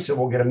Day. So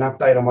we'll get an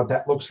update on what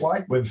that looks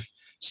like. We've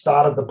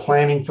started the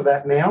planning for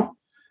that now.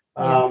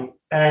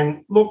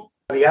 And look,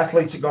 the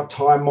athletes have got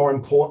time, more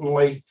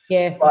importantly.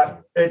 Yeah.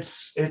 But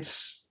it's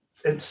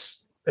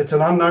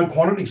an unknown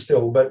quantity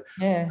still, but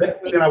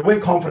we're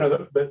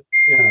confident that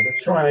the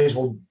Chinese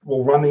will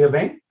run the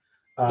event.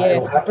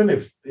 It'll happen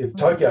if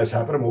Tokyo's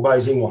happening, well,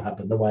 Beijing will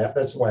happen.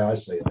 That's the way I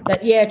see it.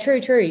 But yeah, true.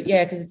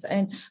 Yeah,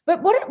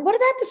 but what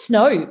about the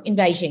snow in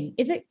Beijing?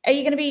 Are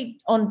you going to be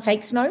on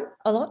fake snow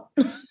a lot?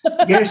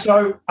 Yeah,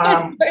 so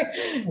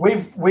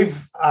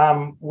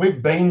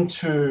we've been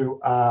to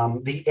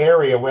the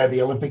area where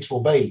the Olympics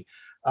will be.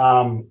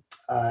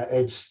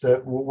 It's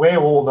where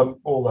all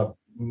the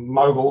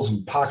moguls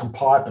and park and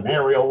pipe and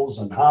aerials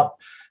and harp,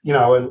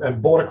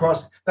 and border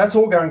cross. That's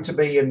all going to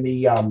be in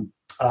the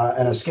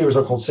in a ski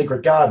resort called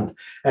Secret Garden,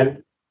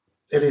 and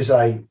it is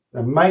an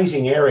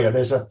amazing area.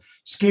 There's a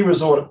ski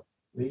resort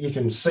that you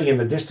can see in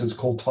the distance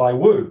called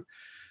Taiwu,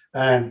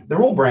 and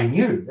they're all brand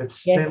new.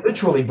 They're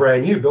literally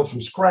brand new, built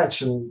from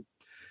scratch, and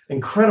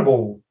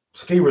incredible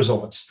ski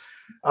resorts.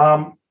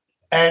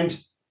 And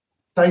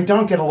they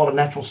don't get a lot of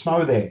natural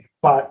snow there,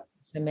 but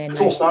it's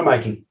all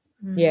snowmaking.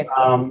 Yeah.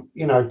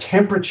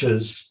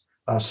 Temperatures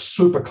are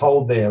super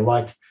cold there.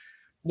 Like,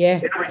 the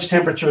average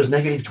temperature is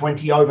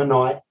 -20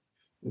 overnight.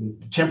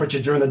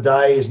 Temperature during the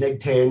day is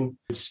 -10.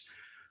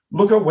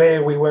 Look at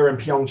where we were in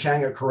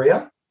Pyeongchang at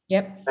Korea.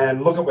 Yep.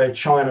 And look at where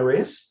China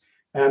is.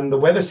 And the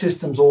weather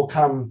systems all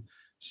come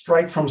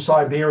straight from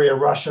Siberia,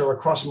 Russia,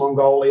 across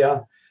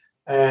Mongolia.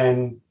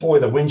 And boy,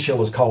 the wind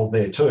chill is cold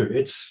there too.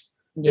 It's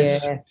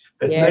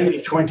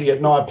 -20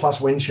 at night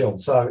plus wind chill.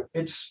 So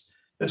it's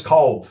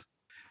cold.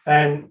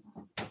 And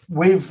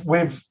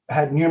we've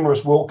had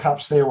numerous World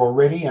Cups there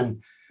already,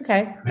 and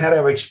had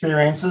our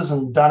experiences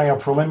and done our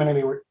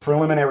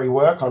preliminary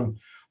work on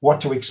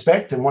what to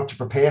expect and what to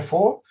prepare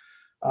for.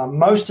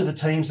 Most of the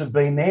teams have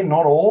been there,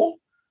 not all,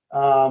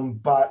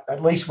 but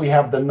at least we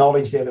have the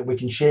knowledge there that we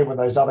can share with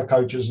those other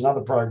coaches and other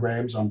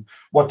programs on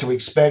what to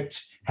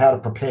expect, how to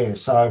prepare.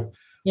 So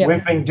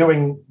we've been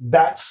doing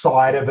that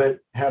side of it,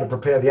 how to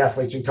prepare the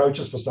athletes and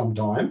coaches for some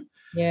time.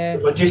 Yeah.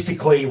 But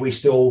logistically, we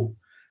still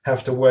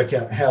have to work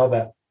out how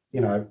that,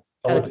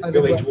 Olympic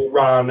Village will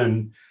run,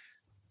 and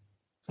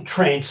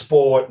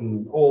transport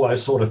and all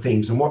those sort of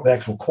things, and what the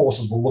actual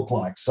courses will look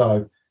like.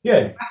 So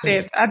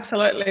massive,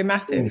 absolutely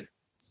massive.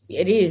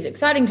 It is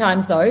exciting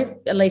times,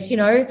 though. At least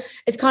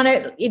it's kind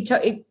of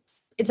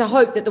it's a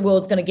hope that the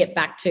world's going to get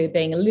back to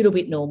being a little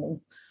bit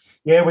normal.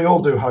 Yeah, we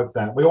all do hope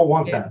that. We all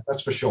want that.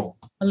 That's for sure.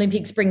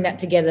 Olympics bring that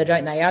together,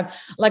 don't they?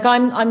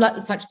 I'm like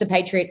such the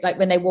patriot. Like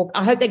when they walk,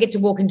 I hope they get to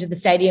walk into the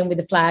stadium with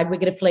a flag. We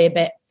get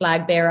a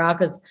flag bearer,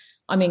 because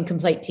I'm in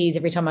complete tears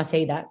every time I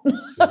see that.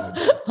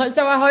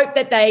 So I hope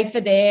that they,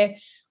 for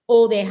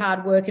all their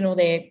hard work and all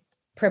their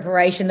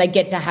preparation, they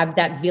get to have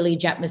that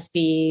village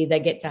atmosphere. They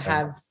get to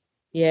have,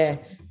 I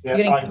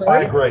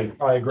agree.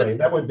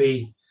 That would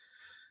be,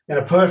 in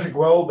a perfect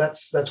world,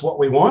 that's what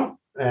we want,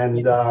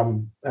 and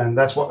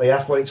that's what the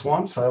athletes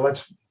want. So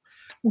let's.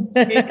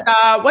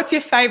 What's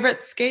your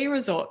favourite ski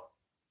resort?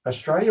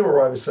 Australia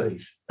or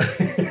overseas?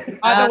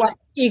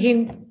 You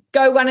can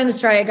go one in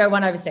Australia, go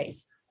one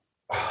overseas.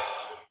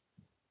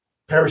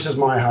 Parrish is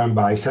my home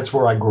base. That's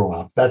where I grew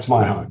up. That's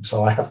my home.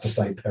 So I have to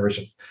say Parrish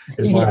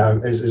is my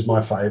home, is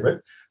my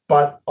favourite.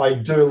 But I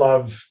do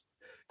love,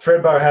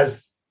 Thredbo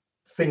has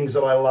things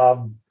that I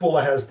love.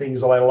 Buller has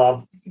things that I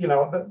love.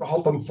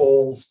 Hotham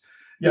Falls.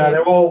 They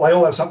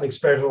all have something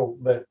special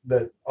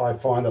that I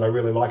find that I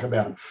really like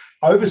about them.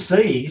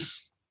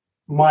 Overseas,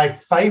 my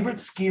favourite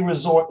ski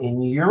resort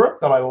in Europe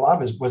that I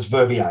love was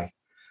Verbier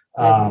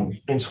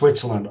in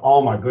Switzerland.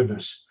 Oh my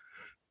goodness.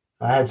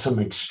 I had some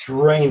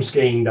extreme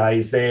skiing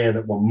days there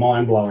that were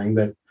mind-blowing,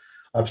 that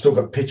I've still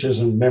got pictures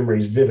and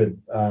memories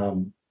vivid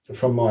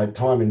from my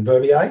time in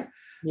Verbier.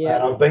 Yeah.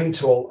 And I've been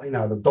to,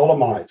 the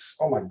Dolomites.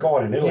 Oh, my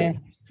God, in Italy. Yeah.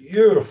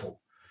 Beautiful.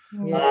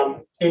 Yeah.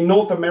 In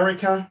North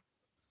America,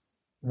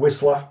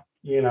 Whistler.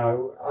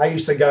 I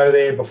used to go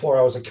there before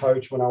I was a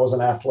coach, when I was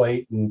an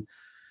athlete. And,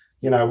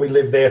 we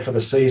lived there for the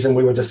season.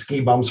 We were just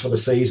ski bums for the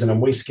season,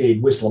 and we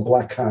skied Whistler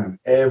Blackcomb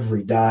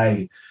every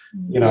day,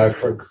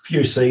 for a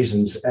few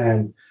seasons.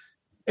 And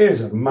it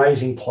is an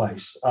amazing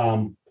place.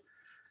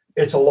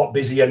 It's a lot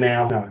busier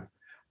now. No,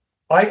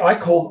 I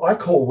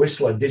call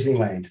Whistler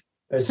Disneyland.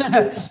 It's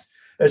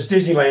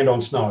Disneyland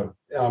on snow.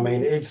 I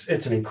mean, it's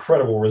an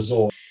incredible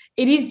resort.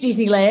 It is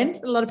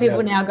Disneyland. A lot of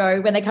people now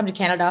go, when they come to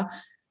Canada,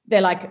 they're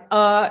like,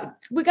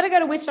 we're going to go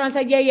to Whistler. I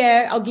say,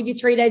 yeah, I'll give you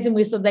 3 days in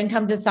Whistler, then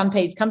come to Sun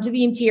Peaks, come to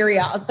the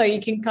interior, so you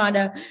can kind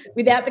of,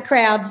 without the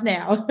crowds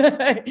now,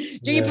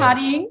 do your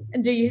partying,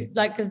 and do you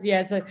because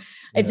it's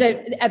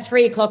at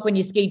 3 o'clock when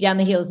you ski down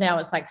the hills now,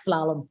 it's like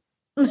slalom.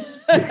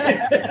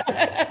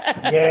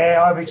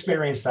 Yeah, I've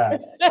experienced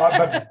that.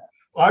 But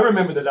I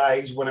remember the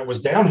days when it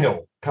was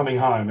downhill coming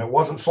home. It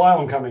wasn't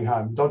slalom coming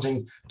home,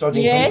 dodging.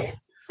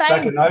 Yes. Same.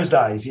 Back in those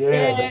days,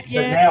 but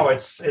now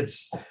it's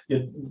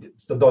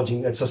the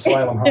dodging. It's a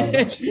slalom home.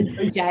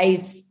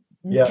 Days.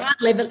 Yeah.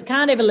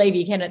 Can't ever leave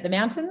you, can it? The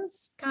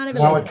mountains? Can't ever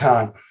No, leave. it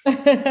can't.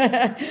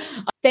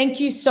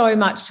 Thank you so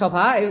much,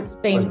 Chopper. It's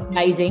been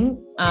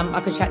amazing. I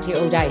could chat to you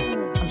all day.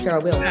 I'm sure I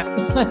will.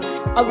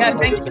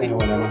 Thank you.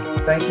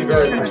 Thank you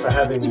very much for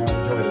having me. I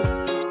enjoyed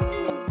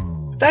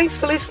it. Thanks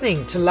for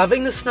listening to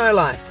Loving the Snow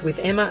Life with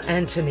Emma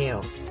and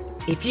Tennille.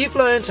 If you've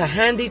learned a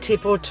handy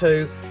tip or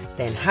two,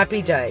 then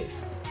happy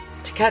days.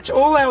 To catch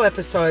all our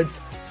episodes,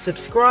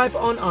 subscribe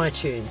on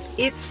iTunes.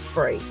 It's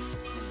free.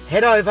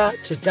 Head over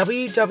to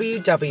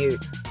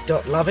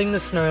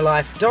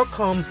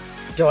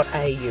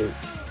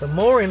www.lovingthesnowlife.com.au for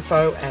more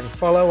info and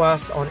follow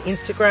us on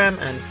Instagram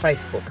and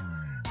Facebook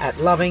at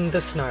Loving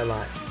the Snow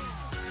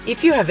Life.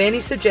 If you have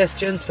any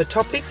suggestions for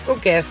topics or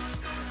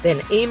guests,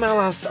 then email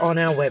us on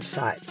our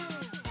website.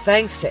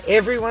 Thanks to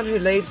everyone who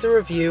leaves a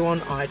review on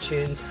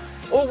iTunes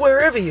or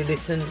wherever you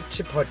listen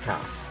to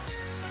podcasts.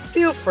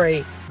 Feel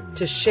free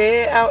to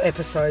share our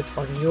episodes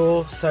on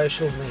your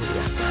social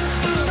media.